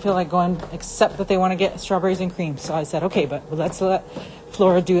didn't really feel like going, except that they want to get strawberries and cream. So I said, okay, but let's let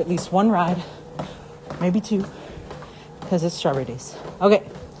Flora do at least one ride, maybe two, because it's Strawberry Days. Okay,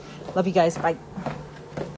 love you guys. Bye.